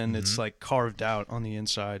sheen, but then it's like carved out on the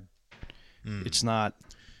inside. It's not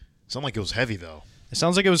Sounded like it was heavy though. It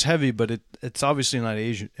sounds like it was heavy, but it's obviously not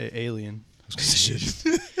alien. I was gonna say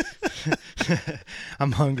Asian.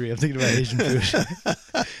 I'm hungry. I'm thinking about Asian food.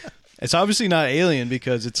 It's obviously not alien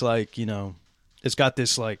because it's like, it's got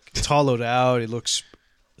this like, it's hollowed out. It looks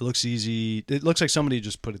easy. It looks like somebody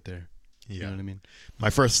just put it there. Yeah. You know what I mean? My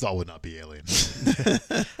first thought would not be alien.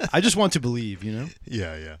 I just want to believe, Yeah.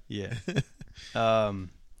 Yeah.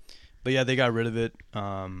 But yeah, they got rid of it.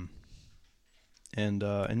 And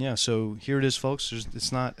yeah, so here it is, folks.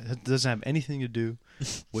 It doesn't have anything to do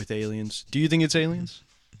with aliens. Do you think it's aliens,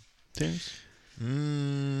 Terrence?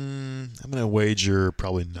 I'm gonna wager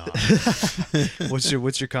probably not. What's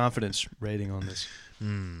your confidence rating on this?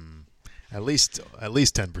 At least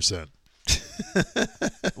 10%.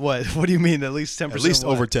 What do you mean? At least 10%? At least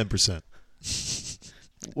over 10%.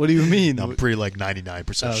 What do you mean? I'm pretty like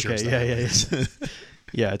 99% sure. Okay, yeah.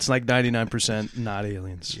 Yeah, it's like 99% not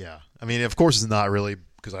aliens. Yeah. I mean, of course it's not really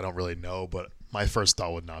because I don't really know, but my first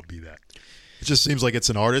thought would not be that. It just seems like it's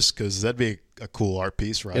an artist because that'd be a cool art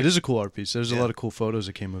piece, right? It is a cool art piece. There's a lot of cool photos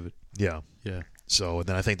that came of it. Yeah. Yeah. So and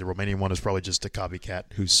then I think the Romanian one is probably just a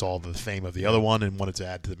copycat who saw the fame of the other one and wanted to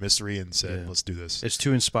add to the mystery and said, let's do this. It's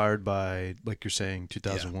too inspired by, like you're saying,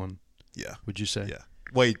 2001. Yeah. Would you say? Yeah.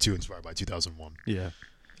 Way too inspired by 2001. Yeah.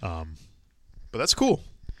 But that's cool.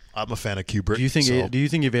 I'm a fan of Kubrick. Do you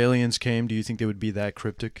think if aliens came, do you think they would be that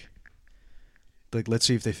cryptic? Like, let's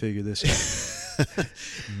see if they figure this out.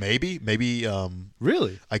 Maybe.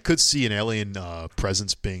 Really? I could see an alien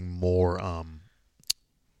presence being more.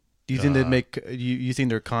 Do you think they'd make? You think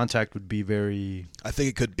their contact would be very? I think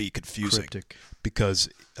it could be confusing. Cryptic. Because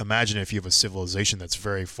imagine if you have a civilization that's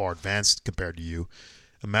very far advanced compared to you.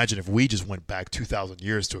 Imagine if we just went back 2,000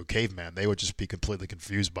 years to a caveman. They would just be completely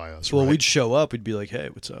confused by us. Well, right? we'd show up. We'd be like, "Hey,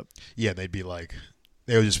 what's up?" Yeah, they'd be like,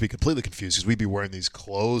 they would just be completely confused because we'd be wearing these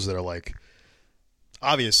clothes that are like,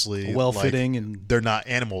 obviously well-fitting, like, and they're not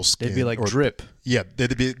animal skin. they'd be like drip. Yeah,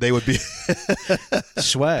 they would be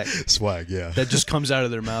swag. Swag, yeah. That just comes out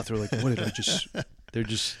of their mouth. They're like, "What did I just?"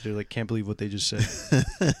 They're like, "Can't believe what they just said."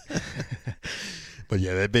 But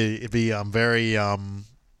yeah, it'd be very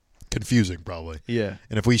confusing probably. Yeah.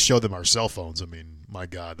 And if we showed them our cell phones, I mean, my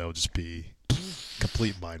God, that would just be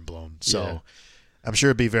complete mind blown. So Yeah. I'm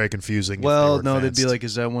sure it'd be very confusing. Well, if they were no, they'd be advanced. like,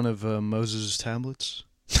 "Is that one of Moses' tablets?"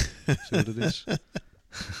 Is that what it is?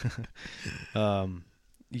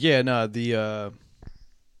 Yeah, no,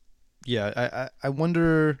 I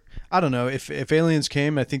wonder. I don't know if aliens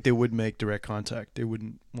came. I think they would make direct contact. They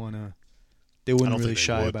wouldn't want to. They wouldn't really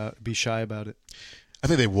be shy about it. I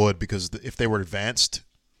think they would because if they were advanced,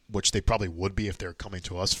 which they probably would be if they're coming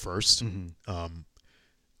to us first,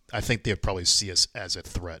 I think they'd probably see us as a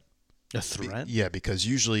threat. A threat? Yeah, because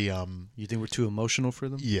usually, you think we're too emotional for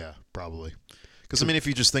them? Yeah, probably. Because I mean, if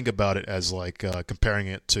you just think about it as like comparing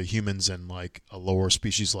it to humans and like a lower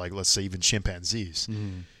species, like let's say even chimpanzees,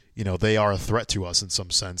 they are a threat to us in some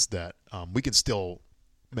sense that we can still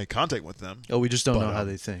make contact with them. Oh, we just don't know how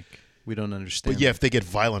they think. We don't understand. But yeah, if they get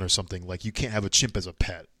violent or something, like you can't have a chimp as a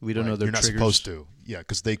pet. We don't know their triggers. You're not supposed to. Yeah,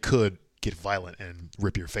 because they could get violent and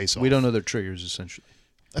rip your face off. We don't know their triggers, essentially.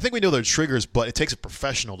 I think we know their triggers, but it takes a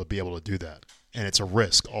professional to be able to do that, and it's a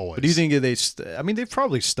risk always. But do you think they've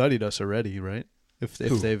probably studied us already, right? If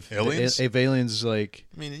they've aliens? If aliens like,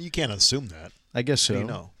 I mean, you can't assume that. I guess so. How do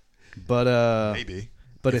you know? But maybe.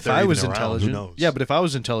 But if they're I was even around, intelligent, who knows? yeah. But if I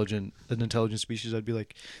was an intelligent species, I'd be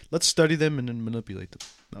like, let's study them and then manipulate them.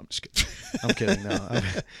 No, I'm just kidding. I'm kidding.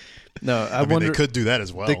 No, I mean, wonder. they could do that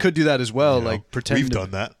as well. They could do that as well, You know, like pretend. We've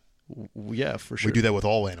done that. Yeah, for sure. We do that with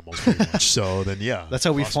all animals, pretty much. So then, yeah, That's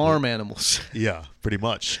how we possibly. farm animals. Yeah, pretty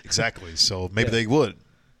much, exactly. So maybe Yeah. they would,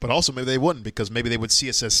 but also maybe they wouldn't because maybe they would see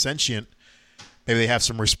us as sentient. Maybe they have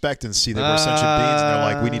some respect and see that we're sentient beings, and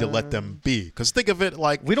they're like, we need to let them be. Because think of it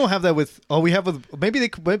like We don't have that with. Oh, we have with. Maybe they.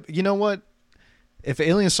 Could, you know what? If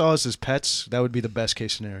aliens saw us as pets, that would be the best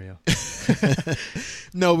case scenario.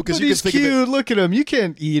 no, because But you can he's think cute. of it. Look at him. You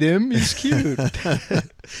can't eat him. He's cute.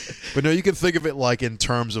 But no, you can think of it like in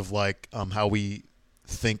terms of like how we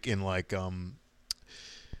think in like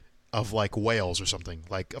of like whales or something.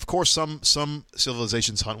 Like, of course, some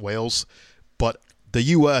civilizations hunt whales, but the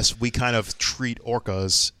U.S. we kind of treat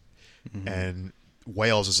orcas and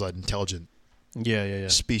whales as an intelligent Yeah.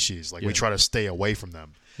 species. Like we Yeah. try to stay away from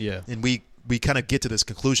them, Yeah. and we kind of get to this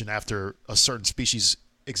conclusion after a certain species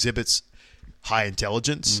exhibits high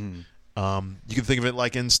intelligence. You can think of it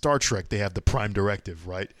like in Star Trek, they have the Prime Directive,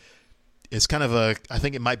 right? It's kind of I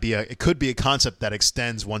think it could be a concept that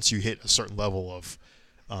extends once you hit a certain level of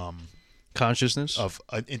Consciousness.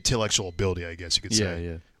 intellectual ability, I guess you could say,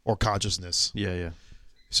 Yeah. or consciousness. Yeah.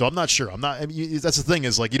 So I'm not sure. I'm not. I mean, that's the thing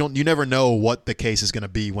is like you never know what the case is going to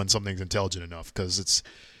be when something's intelligent enough because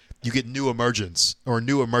you get new emergent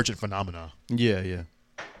phenomena Yeah.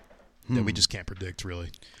 that we just can't predict really.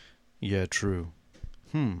 Yeah, true.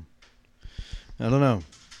 I don't know.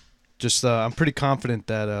 Just I'm pretty confident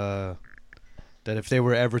that if they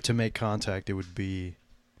were ever to make contact, it would be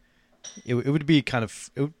kind of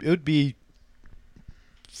it would be,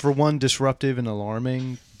 for one, disruptive and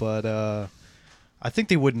alarming, but I think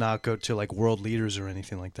they would not go to like world leaders or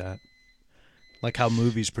anything like that, like how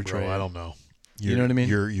movies portray. Bro, it. I don't know. You know what I mean?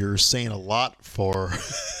 You're saying a lot for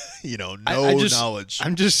no knowledge.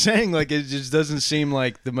 I'm just saying, like, it just doesn't seem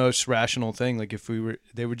like the most rational thing. Like, if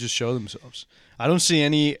they would just show themselves. I don't see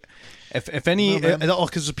any, if any, at all,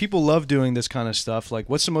 because people love doing this kind of stuff. Like,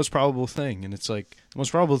 what's the most probable thing? And it's like, the most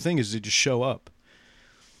probable thing is they just show up.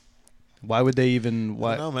 Why would they even?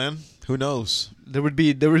 Why? I don't know, man. Who knows? There would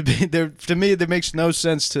be. To me, it makes no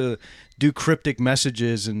sense to do cryptic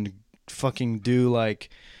messages and fucking do like,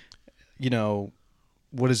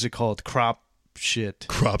 what is it called? Crop shit.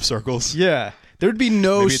 Crop circles. Yeah. There'd be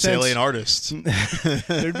no Maybe it's sense. alien artists.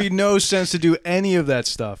 There'd be no sense to do any of that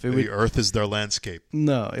stuff. The Earth is their landscape.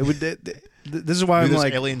 No, it would. This is why I'm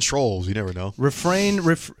like alien trolls. You never know.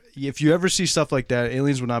 If you ever see stuff like that,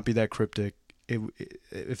 aliens would not be that cryptic.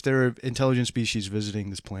 If they're an intelligent species visiting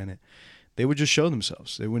this planet, they would just show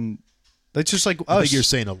themselves. They wouldn't. That's just like us. I think you're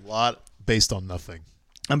saying a lot based on nothing.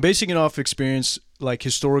 I'm basing it off experience, like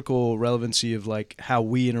historical relevancy of like how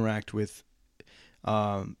we interact with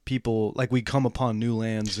people. Like we come upon new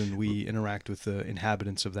lands and we interact with the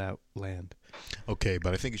inhabitants of that land. Okay,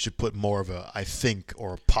 but I think you should put more of a I think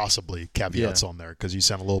or possibly caveats on there because you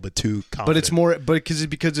sound a little bit too confident. But it's more, because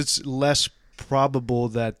it's less probable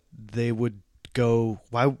that they would go.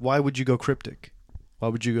 Why would you go cryptic? Why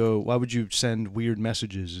would you send weird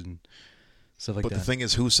messages and stuff like that? But the thing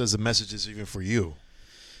is, who says the message is even for you?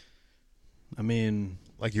 I mean,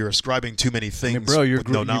 like you're ascribing too many things, bro. with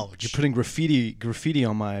no knowledge. You're putting graffiti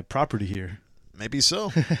on my property here. Maybe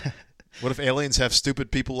so. What if aliens have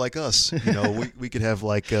stupid people like us? We could have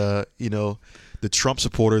like the Trump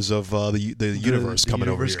supporters of the universe coming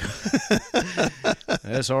over here.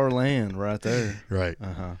 That's our land right there. Right.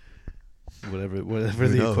 Whatever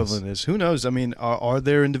the equivalent is. Who knows? I mean, are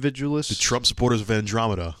there individualists? The Trump supporters of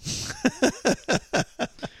Andromeda.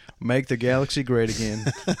 Make the galaxy great again.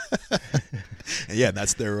 Yeah,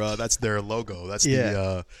 that's their logo. That's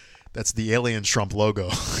the alien Trump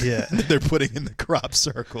logo. Yeah. They're putting in the crop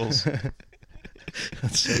circles.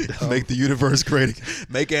 That's so dumb. Make the universe great.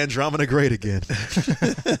 Make Andromeda great again.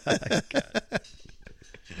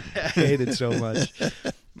 I hate it so much.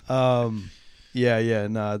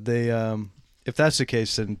 They if that's the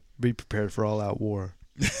case, then be prepared for all-out war,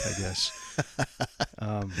 I guess.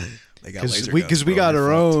 Because we got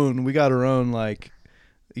our own like,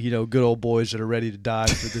 good old boys that are ready to die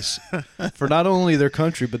for this, for not only their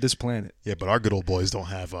country but this planet. Yeah, but our good old boys don't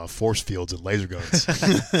have force fields and laser guns.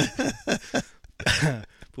 But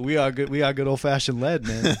we are good old-fashioned lead,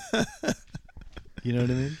 man. You know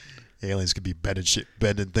what I mean? Aliens could be bending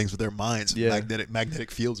things with their minds, magnetic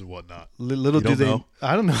fields and whatnot. Little do they know.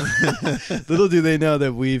 I don't know. Little do they know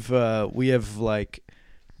that we have like,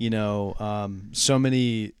 so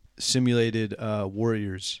many simulated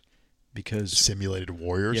warriors, because simulated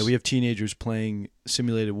warriors. Yeah, we have teenagers playing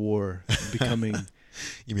simulated war, becoming.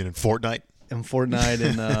 You mean in Fortnite? In Fortnite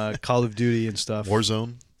and Call of Duty and stuff.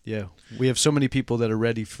 Warzone. Yeah, we have so many people that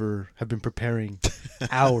have been preparing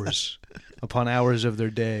hours upon hours of their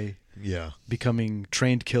day. Yeah, becoming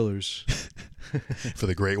trained killers for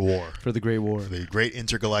the Great War. For the Great War. For the Great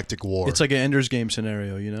Intergalactic War. It's like an Ender's Game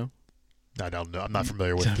scenario, I don't know. I'm not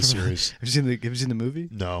familiar with the series. Have you seen the movie?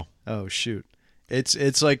 No. Oh shoot! It's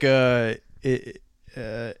like it's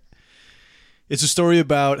a story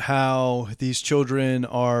about how these children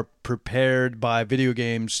are prepared by video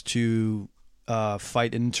games to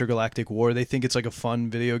fight an intergalactic war. They think it's like a fun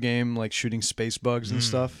video game, like shooting space bugs and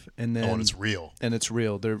stuff. And then, and it's real. And it's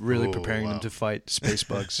real. They're really preparing them to fight space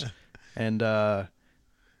bugs. And yeah,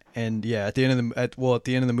 at the end of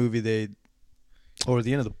the movie, or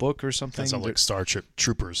the end of the book or something. That's like Star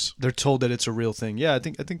Troopers. They're told that it's a real thing. Yeah, I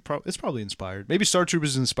think it's probably inspired. Maybe Star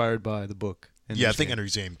Troopers is inspired by the book. Yeah, I think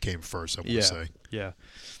Ender's Game came first. I want to say. Yeah,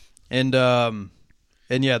 and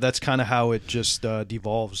yeah, that's kind of how it just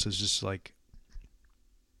devolves. It's just like.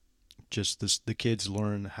 The kids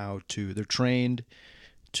learn they're trained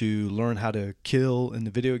to learn how to kill in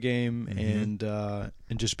the video game,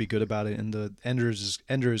 and just be good about it. And the Ender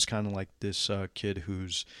is kind of like this kid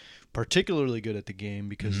who's particularly good at the game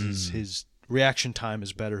because his reaction time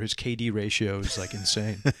is better. His KD ratio is like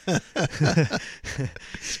insane.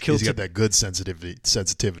 He's got that good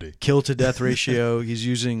sensitivity. Kill to death ratio. He's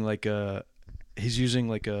using like a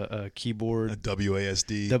keyboard. A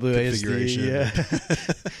WASD configuration. Yeah.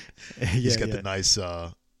 He's got the nice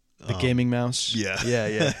the gaming mouse.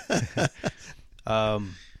 Yeah.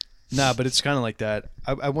 Nah, but it's kind of like that.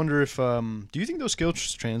 I wonder if do you think those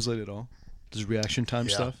skills translate at all? Does reaction time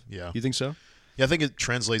stuff? Yeah. You think so? Yeah, I think it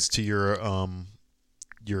translates to your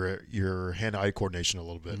hand-eye coordination a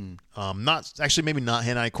little bit. Mm-hmm. Maybe not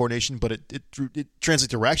hand-eye coordination, but it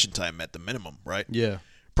translates to reaction time at the minimum, right? Yeah.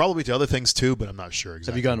 Probably to other things too, but I'm not sure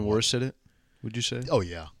exactly. Have you gotten worse at it? Would you say? Oh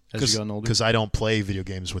yeah. As you gotten older? Because I don't play video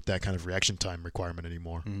games with that kind of reaction time requirement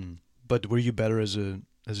anymore. Mm. But were you better as a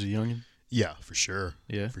youngin? Yeah, for sure.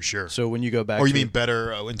 Yeah, for sure. So when you go back, or you mean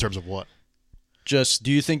better in terms of what? Just,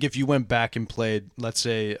 do you think if you went back and played, let's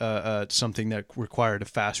say, something that required a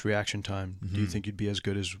fast reaction time, do you think you'd be as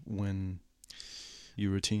good as when you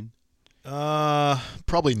were a teen?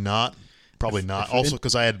 Probably not. Probably not. Also,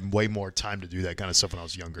 because I had way more time to do that kind of stuff when I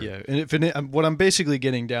was younger. Yeah, and what I'm basically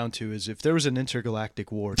getting down to is, if there was an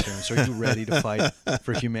intergalactic war, Terrence, are you ready to fight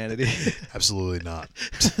for humanity? Absolutely not.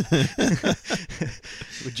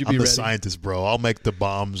 Would you be I'm the ready? scientist, bro. I'll make the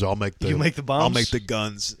bombs. You make the bombs? I'll make the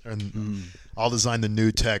guns, and I'll design the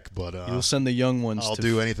new tech. But you'll send the young ones. I'll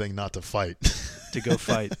do anything not to fight. To go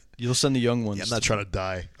fight. You'll send the young ones. Yeah, I'm not trying to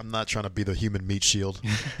die. I'm not trying to be the human meat shield.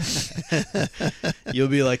 You'll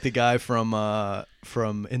be like the guy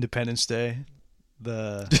from Independence Day,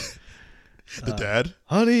 the dad.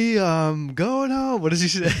 Honey, I'm going home. What does he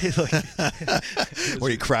say?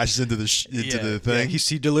 Where he crashes into the thing. Yeah,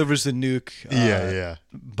 he delivers the nuke.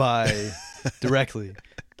 By directly.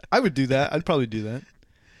 I would do that. I'd probably do that.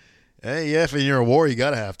 Hey, yeah. If you're in a war, you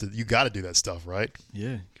gotta do that stuff, right?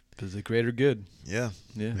 Yeah, for the greater good. Yeah.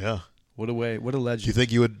 What a way! What a legend. Do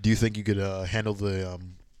you think you could handle the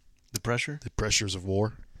pressure? The pressures of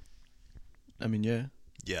war? I mean, yeah.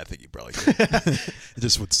 Yeah, I think you probably could. It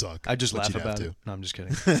just would suck. I just laugh about it. No, I'm just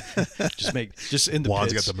kidding. just in the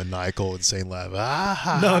Juan's pits. got the maniacal, insane laugh.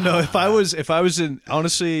 No. If I was in,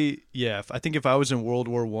 honestly, yeah. I think if I was in World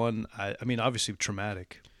War I mean, obviously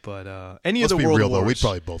traumatic, but any Let's of the be world real wars, though, we'd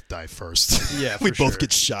probably both die first. Yeah, we'd for both sure.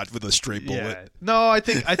 get shot with a straight bullet. Yeah. No, I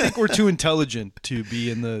think we're too intelligent to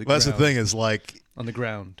be in the. That's the thing is like on the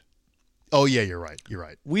ground. Oh yeah, you're right.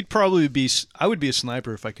 We'd probably be. I would be a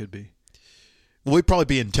sniper if I could be. Well, we'd probably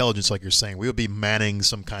be intelligence, like you're saying. We would be manning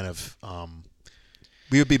some kind of.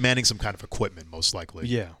 Equipment, most likely.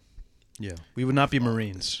 Yeah. We would not be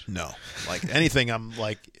Marines. No, like anything. I'm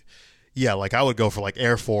like, yeah, like I would go for like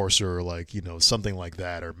Air Force or like something like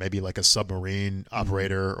that, or maybe like a submarine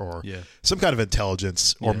operator or some kind of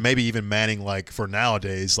intelligence, or maybe even manning like for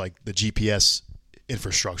nowadays like the GPS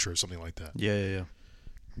infrastructure or something like that.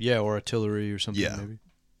 Yeah, or artillery or something. Maybe.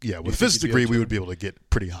 Yeah, with physics degree, we would be able to get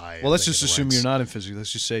pretty high. Well, let's just assume you're not in physics.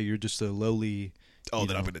 Let's just say you're just a lowly. Oh,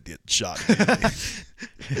 then I'm going to get shot.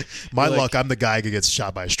 My luck, I'm the guy who gets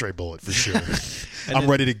shot by a stray bullet for sure. I'm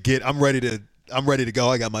ready to go.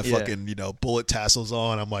 I got my fucking bullet tassels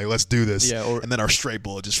on. I'm like, let's do this. Yeah, and then our stray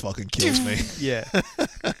bullet just fucking kills me. Yeah,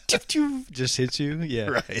 just hits you. Yeah,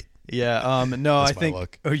 right. Yeah. No, That's I think,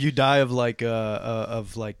 luck. or you die of like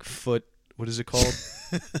foot. What is it called?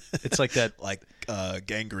 It's like that, like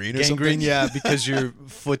gangrene or something. Gangrene, yeah, because your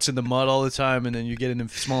foot's in the mud all the time, and then you get a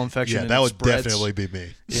small infection. Yeah, and that it would spreads. definitely be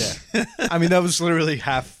me. Yeah, I mean that was literally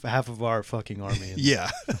half of our fucking army. In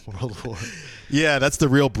World War. Yeah, that's the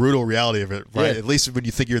real brutal reality of it, right? Yeah. At least when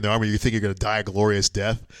you think you're in the army, you think you're going to die a glorious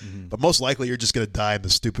death, but most likely you're just going to die in the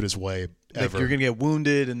stupidest way ever. Like you're going to get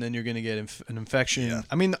wounded, and then you're going to get an infection. Yeah.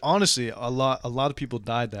 I mean, honestly, a lot of people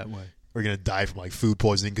died that way. Or you're going to die from like food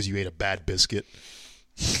poisoning because you ate a bad biscuit.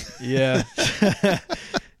 Yeah.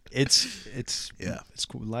 It's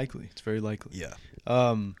likely. It's very likely. Yeah.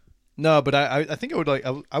 No, but I think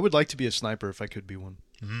I would like to be a sniper if I could be one.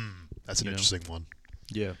 That's an interesting one.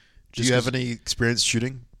 Yeah. Do you have any experience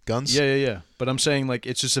shooting guns? Yeah. But I'm saying like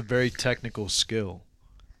it's just a very technical skill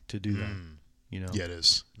to do that. Yeah, it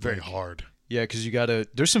is very hard. Yeah, because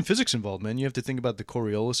there's some physics involved, man. You have to think about the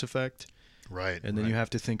Coriolis effect, right? And then you have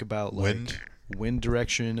to think about like wind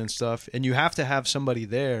direction and stuff, and you have to have somebody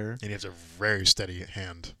there. And you have a very steady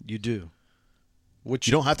hand. You do. Which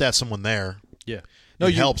you don't have to have someone there. Yeah. No,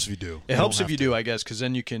 it helps if you do. It helps if you do, I guess, because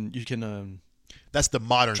then you can. That's the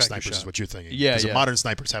modern snipers is what you're thinking. Yeah, because the modern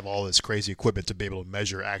snipers have all this crazy equipment to be able to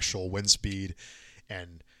measure actual wind speed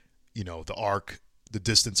and, the arc, the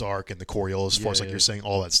distance arc, and the Coriolis force, like you're saying,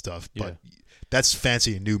 all that stuff. But that's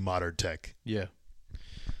fancy new modern tech. Yeah.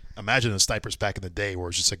 Imagine the snipers back in the day where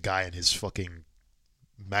it's just a guy in his fucking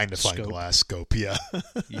magnifying Scope. glass scope. Yeah,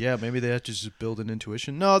 Yeah, maybe they had to just build an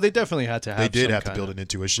intuition. No, they definitely had to have. they did some have to kind build of- an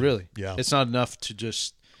intuition. Really? Yeah. It's not enough to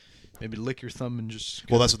just maybe lick your thumb and just.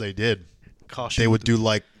 Well, that's what they did. caution. They would with do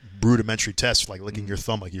like rudimentary tests, like licking Mm. your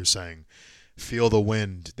thumb, like you're saying. Feel the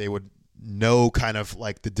wind. They would know kind of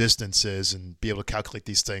like the distances and be able to calculate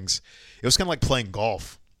these things. It was kind of like playing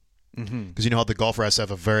golf, Mm-hmm. because you know how the golfer has to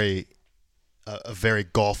have a very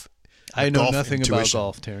golf. I know golf nothing about intuition.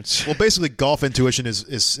 golf, Terrence. Well, basically, golf intuition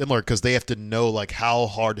is similar because they have to know like how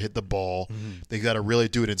hard to hit the ball. Mhm. They got to really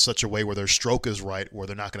do it in such a way where their stroke is right, where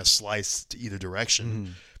they're not going to slice to either direction,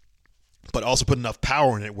 Mhm. but also put enough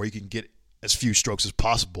power in it where you can get as few strokes as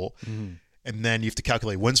possible. Mhm. And then you have to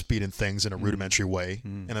calculate wind speed and things in a rudimentary way.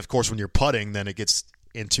 And of course, when you're putting, then it gets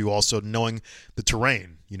into also knowing the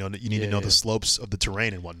terrain. You know, you need to Yeah, know yeah. the slopes of the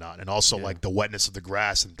terrain and whatnot, and also Yeah. like the wetness of the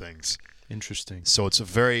grass and things. Interesting. So it's a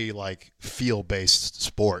very like feel-based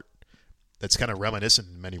sport that's kind of reminiscent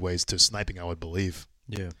in many ways to sniping, I would believe.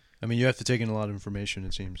 Yeah. I mean, you have to take in a lot of information,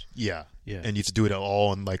 it seems. Yeah, Yeah. and you have to do it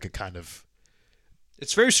all in like a kind of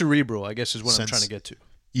It's very cerebral, I guess, is what I'm Sense- trying to get to.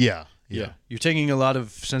 yeah. You're taking a lot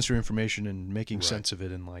of sensory information and making Right. sense of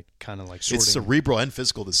it and like kind of like sorting. It's cerebral and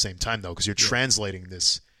physical at the same time, though, because you're translating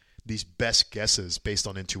these best guesses based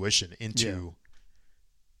on intuition into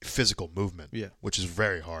physical movement. Yeah. which is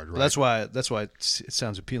very hard. Right? Well, that's why it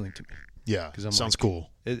sounds appealing to me. yeah. 'cause I'm Sounds like- cool.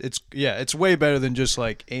 It's way better than just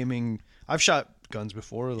like aiming. I've shot guns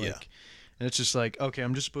before, like, Yeah. and it's just like, okay,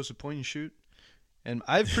 I'm just supposed to point and shoot, and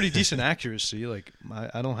I have pretty decent accuracy. Like,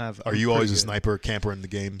 I don't have. Are I'm you always a pretty good. sniper camper in the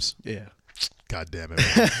games? Yeah, God damn it!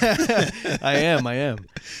 I am.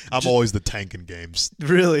 I'm always the tank in games.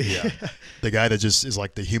 Really? Yeah, the guy that just is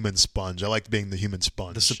like the human sponge. I like being the human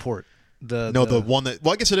sponge. The support. The one that.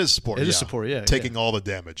 Well, I guess it is support. It is yeah. support. Yeah. Taking all the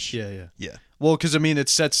damage. Yeah. Yeah. Well, because I mean, it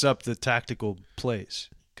sets up the tactical plays.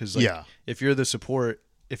 Because Yeah. if you're the support,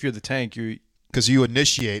 if you're the tank, you Because you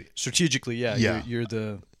initiate. strategically, Yeah. you're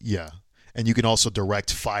the Yeah, and you can also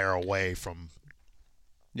direct fire away from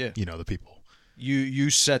yeah. the people.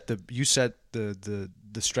 You set the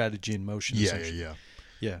strategy in motion. Yeah. essentially.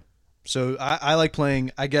 Yeah. So I like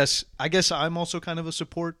playing. I guess I'm also kind of a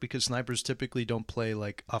support because snipers typically don't play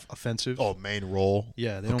like offensive. Oh, main role.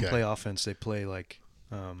 Yeah, they don't okay. play offense. They play like.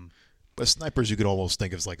 But snipers, you could almost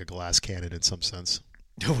think of as like a glass cannon in some sense,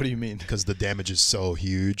 What do you mean? because the damage is so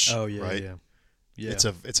huge. Oh yeah, right. yeah.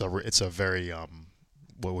 It's a very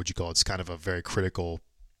what would you call it? It's kind of a very critical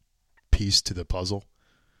piece to the puzzle.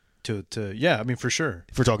 To yeah, I mean for sure.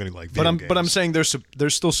 If we're talking like, But video I'm games. saying there's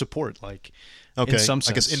still support like okay. in some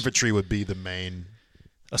I guess sense. infantry would be the main.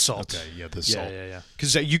 assault. Okay, yeah, the Yeah, assault. yeah.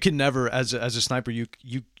 Because you can never, as a sniper, you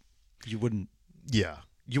wouldn't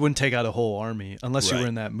take out a whole army unless you were Right.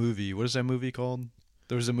 in that movie. What is that movie called?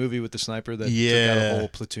 There was a movie with the sniper that took out Yeah. a whole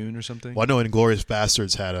platoon or something. Well, I know Inglourious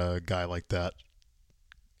Bastards had a guy like that.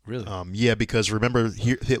 Really? Yeah, because remember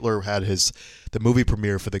Hitler had the movie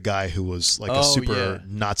premiere for the guy who was like a Oh, super yeah.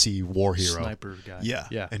 Nazi war hero. Sniper guy. Yeah,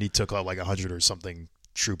 Yeah. and he took out like 100 or something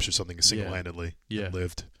troops or something single-handedly. Yeah. And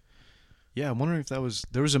lived. Yeah, I'm wondering if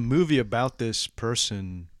there was a movie about this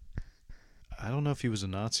person. I don't know if he was a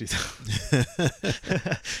Nazi though.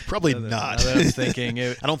 Probably Now not. that I'm thinking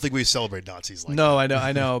it, I don't think we celebrate Nazis like no,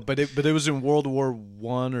 I know, but it was in World War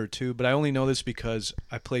I or II. But I only know this because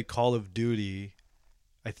I played Call of Duty,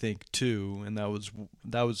 I think 2, and that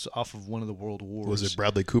was off of one of the World Wars. Was it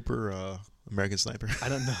Bradley Cooper, American Sniper? I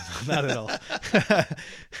don't know, not at all.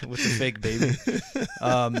 With the fake baby.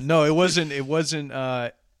 No, it wasn't. It wasn't.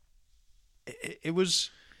 It was.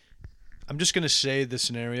 I'm just gonna say the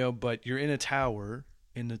scenario, but you're in a tower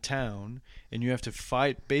in the town, and you have to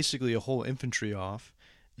fight basically a whole infantry off,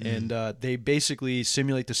 and they basically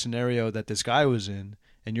simulate the scenario that this guy was in,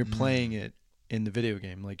 and you're playing it in the video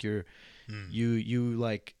game. Like you're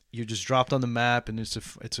just dropped on the map, and it's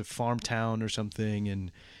a farm town or something,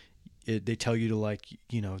 and they tell you to like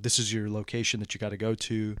this is your location that you got to go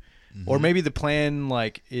to, or maybe the plan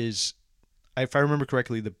like is, if I remember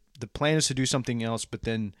correctly, the plan is to do something else, but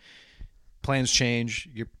then plans change.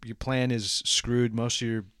 Your plan is screwed. Most of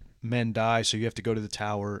your men die, so you have to go to the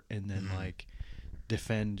tower and then like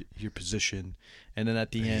defend your position, and then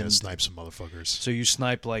at the You gotta end snipe some motherfuckers. so you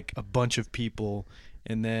snipe like a bunch of people,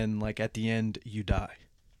 and then like at the end you die.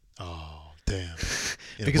 Oh, damn.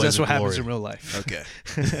 In a Because that's blaze what of happens in glory. real life. Okay.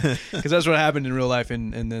 Because that's what happened in real life,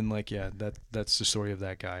 and then like that's the story of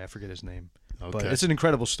that guy. I forget his name, but Okay. it's an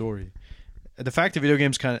incredible story. The fact that video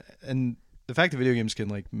games kind of, and the fact that video games can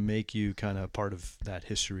like make you kind of part of that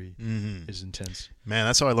history Mm-hmm. is intense. Man,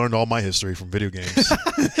 that's how I learned all my history from video games.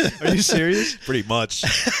 Are you serious? Pretty much.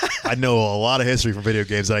 I know a lot of history from video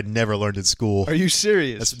games that I never learned in school. Are you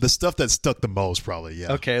serious? That's the stuff that stuck the most, probably.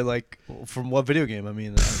 Yeah. Okay, like from what video game? I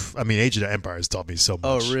mean, I mean, Age of Empires taught me so much.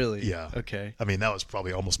 oh really? Yeah. Okay. I mean, that was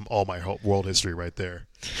probably almost all my world history right there.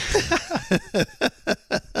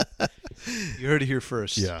 You heard it here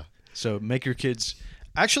first. Yeah. So make your kids.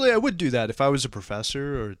 Actually, I would do that if I was a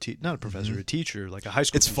professor or not a professor, a teacher, like a high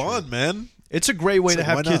school. It's teacher. fun, man. It's a great way So to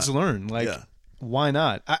have why kids not? learn. Like, Yeah. why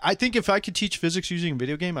not? I think if I could teach physics using a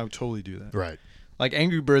video game, I would totally do that. Right. Like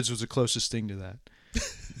Angry Birds was the closest thing to that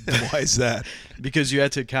Why is that? because you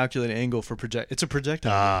had to calculate an angle for project. It's a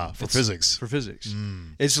projectile. game. For It's physics. For physics,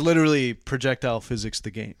 Mm. it's literally projectile physics.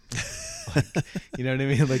 The game. Like, you know what I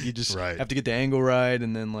mean? Like you just Right. have to get the angle right,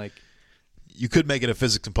 and then like You could make it a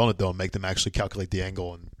physics component, though, and make them actually calculate the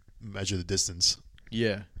angle and measure the distance,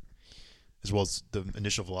 yeah, as well as the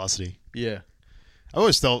initial velocity. yeah. I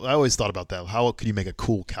always thought about that. How could you make a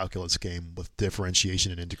cool calculus game with differentiation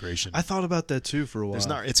and integration? I thought about that too for a while.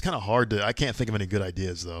 It's kind of hard to. I can't think of any good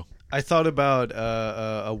ideas though. I thought about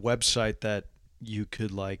a website that you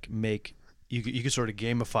could like make. You could sort of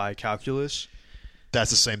gamify calculus. That's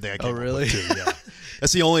the same thing I came really? up with too. Yeah,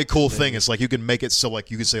 that's the only cool thing. It's like you can make it so like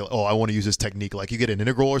you can say, oh, I want to use this technique. Like you get an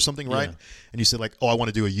integral or something, right? Yeah. And you say like, oh, I want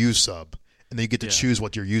to do a U sub, and then you get to Yeah. choose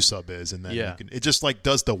what your U sub is, and then Yeah. you can, it just like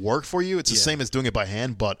does the work for you. It's the Yeah. same as doing it by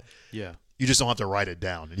hand, but Yeah. you just don't have to write it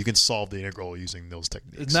down, and you can solve the integral using those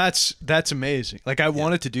techniques. And that's amazing. Like I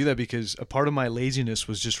wanted to do that because a part of my laziness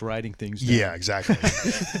was just writing things down. Yeah, exactly.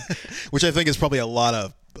 Which I think is probably a lot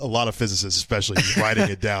of physicists, especially just writing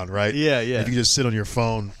it down, right? Yeah, yeah. If you just sit on your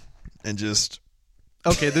phone. And just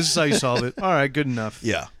Okay, this is how you solve it. All right, good enough.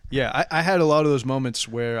 yeah. Yeah, I had a lot of those moments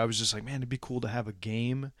where I was just like, man, it'd be cool to have a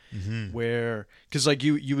game where, because like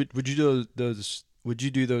you would you do those would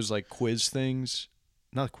you do those like quiz things,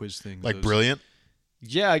 not quiz things, Like those, brilliant.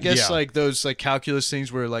 Yeah, I guess Yeah. like those like calculus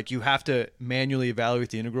things where like you have to manually evaluate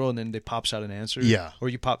the integral and then it pops out an answer. Yeah. Or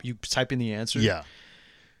you type in the answer. Yeah.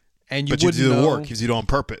 And you But you wouldn't do the know. work because you do it on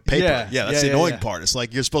paper. Yeah. Yeah, that's the annoying part. It's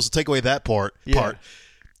like you're supposed to take away that part. Yeah.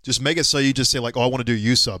 Just make it so you just say like, oh, I want to do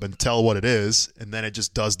U sub and tell what it is, and then it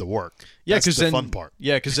just does the work. Yeah, That's because the then fun part.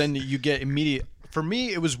 Yeah, because then you get immediate. For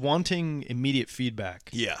me, it was wanting immediate feedback.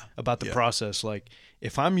 Yeah. About the Yeah. process, like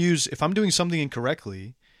if I'm doing something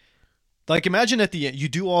incorrectly, like imagine at the end you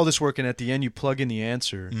do all this work and at the end you plug in the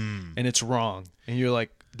answer Mm. and it's wrong, and you're like,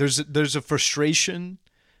 there's a frustration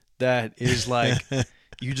that is like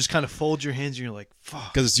you just kind of fold your hands and you're like,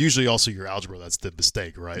 fuck. Because it's usually also your algebra that's the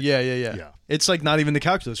mistake, right? Yeah. Yeah. It's like not even the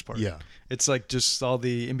calculus part. Yeah. It's like just all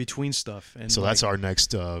the in between stuff. And So like, that's our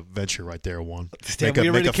next venture right there. One. damn, we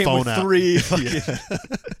already came with app. three.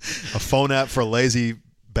 A phone app for lazy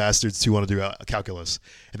bastards who want to do calculus,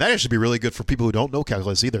 and that actually be really good for people who don't know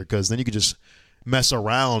calculus either, because then you could just mess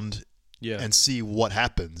around Yeah. and see what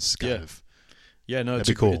happens. Kind Yeah. of. Yeah, no, That'd it's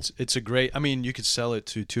be cool. It's a great. I mean, you could sell it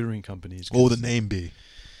to tutoring companies. What would the name be?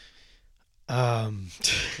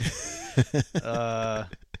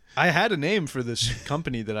 I had a name for this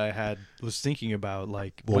company that I was thinking about.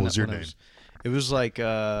 Like, What was your name? It was like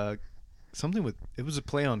something with. It was a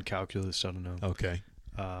play on calculus. I don't know. Okay.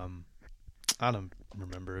 I don't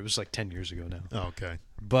remember. It was like 10 years ago now. Oh, okay.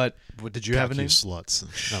 But what, did you have a name? Sluts.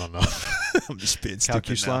 I don't know. I'm just being stupid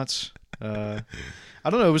now. Calcuslots. I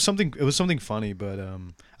don't know. It was something funny, but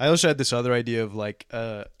I also had this other idea of like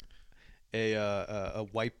a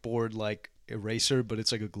whiteboard like eraser, but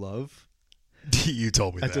it's like a glove. You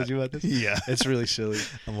told me I that. told you about this. Yeah. It's really silly.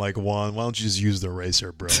 I'm like, Juan, why don't you just use the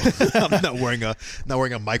eraser, bro? I'm not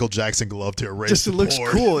wearing a Michael Jackson glove to erase Just the it looks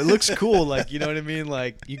board. cool. It looks cool. Like, you know what I mean?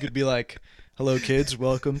 Like you could be like, "Hello, kids.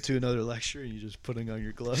 Welcome to another lecture." And you're just putting on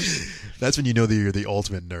your gloves. That's when you know that you're the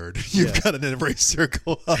ultimate nerd. You've Yeah. got an eraser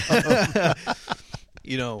glove.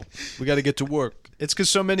 You know, we got to get to work. It's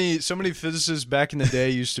because so many physicists back in the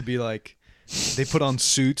day used to be like, they put on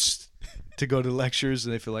suits to go to lectures,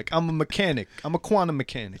 and they feel like, I'm a mechanic. I'm a quantum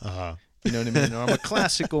mechanic. Uh-huh. You know what I mean? Or I'm a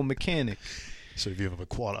classical mechanic. So if you have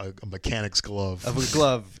a mechanic's glove, Of a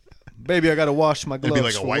glove. Baby, I got to wash my gloves. it'd be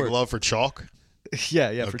like a for white work. glove for chalk.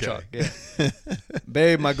 Yeah, for Okay. chalk. Yeah.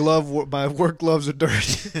 Babe, my work gloves are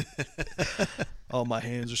dirty. Oh, my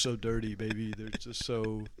hands are so dirty, baby.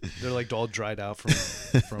 They're like all dried out from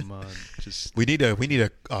just. We need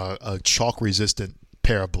a chalk resistant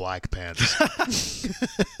pair of black pants.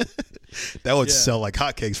 That would Yeah. sell like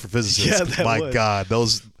hotcakes for physicists. Yeah, that My would. God,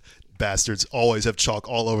 those bastards always have chalk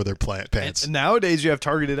all over their pants. And nowadays you have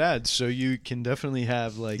targeted ads, so you can definitely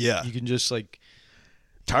have like Yeah. you can just like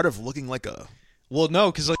Tired of looking like a well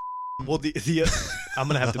no because like Well, the I'm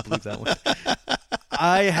gonna have to believe that one.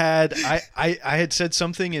 I had said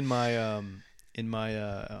something in my on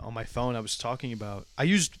my phone. I was talking about.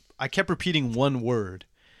 I kept repeating one word,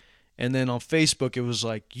 and then on Facebook it was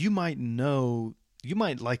like, you might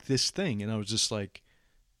like this thing, and I was just like,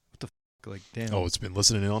 what the fuck? Like, damn. Oh, it's been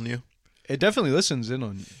listening in on you. It definitely listens in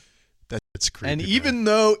on you. That's creepy. And man. even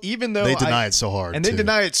though they deny it so hard, and too. they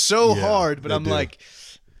deny it so Yeah, hard, but they I'm do. like,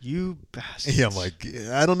 you bastards. Yeah, I'm like,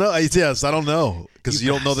 I don't know. Yes, I don't know because You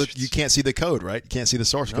you don't know that bastards. you can't see the code, right? You can't see the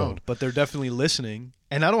source No, code. but they're definitely listening,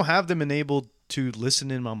 and I don't have them enabled to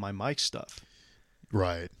listen in on my mic stuff.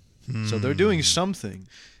 Right. So they're doing something.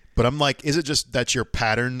 But I'm like, is it just that your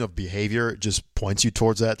pattern of behavior just points you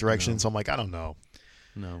towards that direction? So I'm like, I don't know.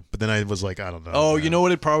 No. But then I was like, I don't know. Oh, man. you know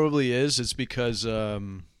what it probably is? It's because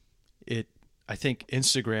I think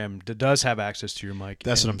Instagram does have access to your mic.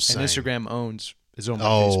 That's what I'm saying. And Instagram owns its own Oh,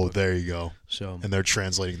 Facebook. there you go. So And they're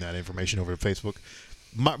translating that information over to Facebook.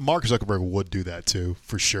 Mark Zuckerberg would do that too,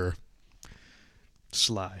 for sure.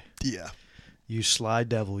 sly. Yeah. You sly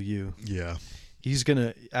devil, you. Yeah. He's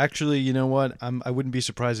gonna actually. You know what? I wouldn't be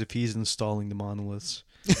surprised if he's installing the monoliths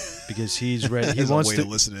because he's ready. He As a wants way to to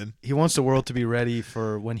listen in. He wants the world to be ready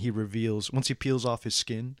for when he reveals. Once he peels off his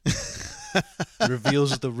skin,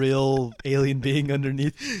 reveals the real alien being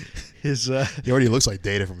underneath his. He already looks like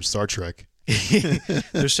Data from Star Trek.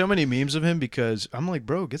 There's so many memes of him because I'm like,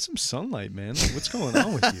 bro, get some sunlight, man. Like, what's going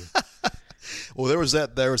on with you? Well, there was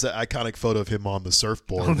that iconic photo of him on the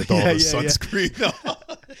surfboard Oh, with all yeah, the yeah, yeah.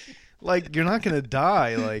 sunscreen. Like, you're not gonna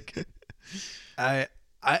die. Like,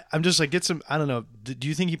 I'm just like, get some. I don't know. Do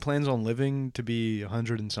you think he plans on living to be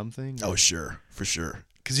 100 and something? Oh, sure. For sure.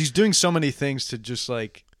 Because he's doing so many things to just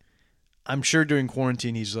like. I'm sure during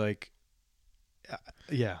quarantine he's like,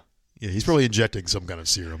 yeah. Yeah, he's probably injecting some kind of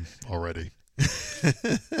serum already.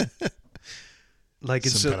 Like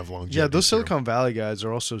it's Some kind of longevity yeah, those serum. Silicon Valley guys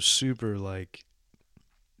are also super like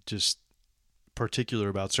just particular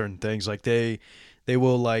about certain things. Like they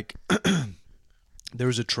will like there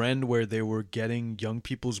was a trend where they were getting young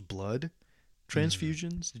people's blood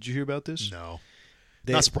transfusions. Did you hear about this? No.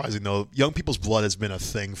 They, Not surprising though. Young people's blood has been a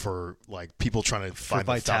thing for like people trying to find the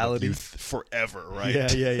fountain of vitality. youth forever,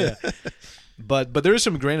 right? Yeah. But there is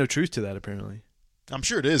some grain of truth to that apparently. I'm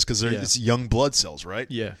sure it is because Yeah. it's young blood cells, right?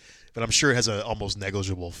 Yeah. But I'm sure it has an almost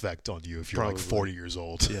negligible effect on you if you're like Probably. 40 years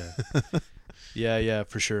old. Yeah. yeah,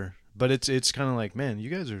 for sure. But it's kind of like, man, you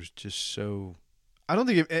guys are just so. I don't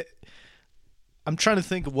think I'm trying to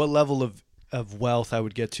think of what level of wealth I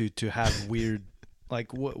would get to have weird,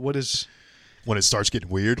 like what is When it starts getting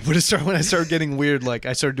weird. when I start getting weird, like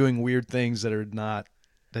I start doing weird things that are not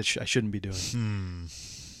that I shouldn't be doing.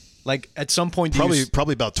 Like at some point, do you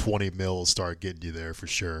Probably about 20 mil will start getting you there for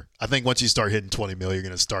sure. I think once you start hitting 20 mil, you're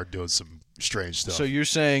going to start doing some strange stuff. So you're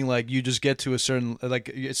saying like you just get to a certain like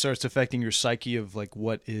it starts affecting your psyche of like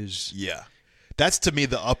what is Yeah. That's to me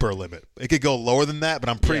the upper limit. It could go lower than that, but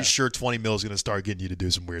I'm pretty Yeah. sure 20 mil is going to start getting you to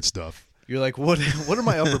do some weird stuff. you're like what are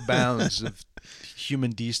my upper bounds of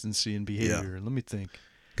human decency and behavior? Let me think.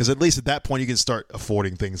 Because at least at that point, you can start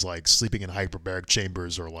affording things like sleeping in hyperbaric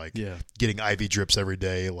chambers or like Yeah. getting IV drips every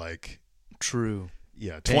day. Like, True.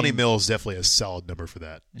 yeah, 20 Paying- mil is definitely a solid number for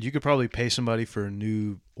that. You could probably pay somebody for a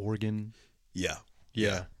new organ. Yeah.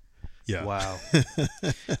 Yeah. Yeah. Wow.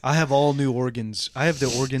 I have all new organs. I have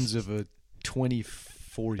the organs of a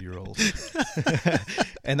 24-year-old.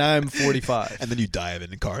 And I'm 45. And then you die of it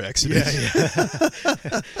in a car accident.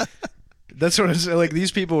 Yeah. That's what I'm saying. Like,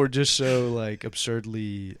 these people are just so, like,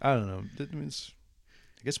 absurdly, I don't know. I mean,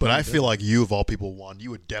 I guess But maybe I feel like you, of all people, Juan,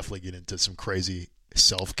 you would definitely get into some crazy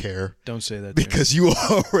self-care don't say that. Terry. because you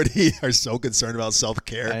already are so concerned about I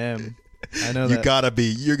self-care. am. I know You that. gotta be.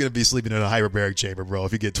 You're gonna be sleeping in a hyperbaric chamber, bro.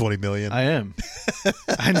 If you get 20 million, I am.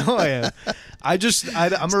 I know I am. I'm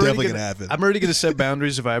definitely already gonna happen. I'm already gonna set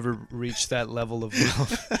boundaries if I ever reach that level of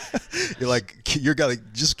wealth. you're like, you're gonna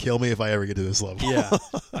just kill me if I ever get to this level. Yeah,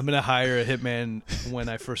 I'm gonna hire a hitman when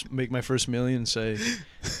I first make my first million. And say,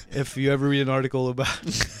 if you ever read an article about,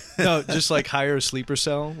 no, just like hire a sleeper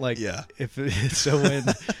cell. Like, Yeah. If so, when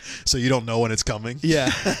So you don't know when it's coming.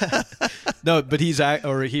 yeah, no, but he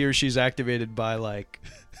or she's activated by like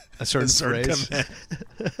a certain phrase.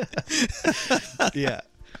 Yeah.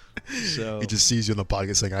 So He just sees you in the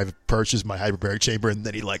podcast saying, "I've purchased my hyperbaric chamber," and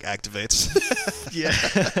then he like activates.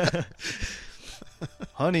 yeah.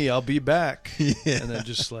 Honey, I'll be back. Yeah. And then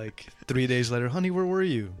just like 3 days later, honey, where were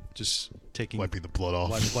you? Just taking Wiping the blood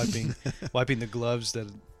off. wiping the gloves that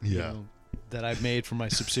Yeah. that I've made for my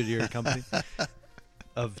subsidiary company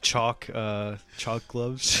of chalk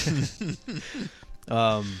gloves.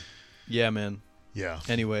 Yeah, man. Yeah.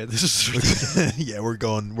 Anyway, this is yeah, we're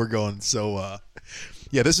going. So,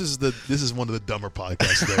 yeah, this is one of the dumber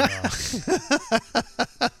podcasts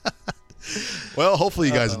there. Well, hopefully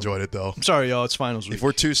you guys enjoyed it though. I'm sorry, y'all. It's finals week. If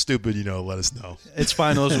we're too stupid, let us know. It's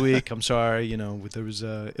finals week. I'm sorry. There was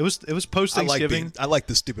it was post Thanksgiving. I like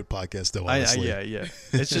the stupid podcast though. Honestly. Yeah.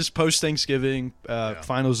 It's just post Thanksgiving.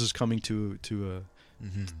 Finals is coming to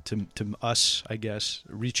us, I guess,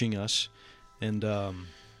 reaching us, and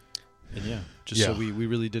yeah, so we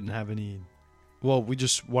really didn't have any. Well, we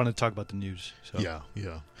just wanted to talk about the news. So. Yeah.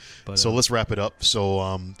 But, so let's wrap it up.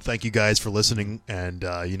 So thank you guys for listening. And,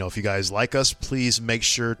 if you guys like us, please make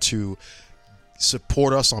sure to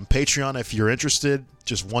support us on Patreon if you're interested.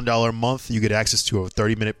 Just $1 a month. You get access to a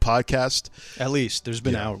 30-minute podcast. At least. There's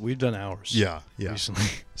been hours. We've done hours. Yeah. Recently.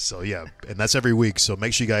 So, yeah. And that's every week. So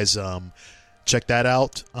make sure you guys check that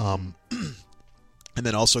out. And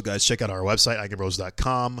then also, guys, check out our website,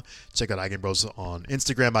 eigenbros.com. Check out Eigenbros on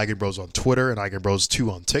Instagram, Eigenbros on Twitter, and Eigenbros2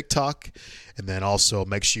 on TikTok. And then also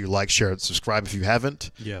make sure you like, share, and subscribe if you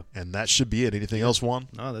haven't. Yeah. And that should be it. Anything else, Juan?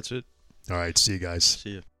 No, that's it. All right. See you guys.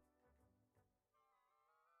 See you.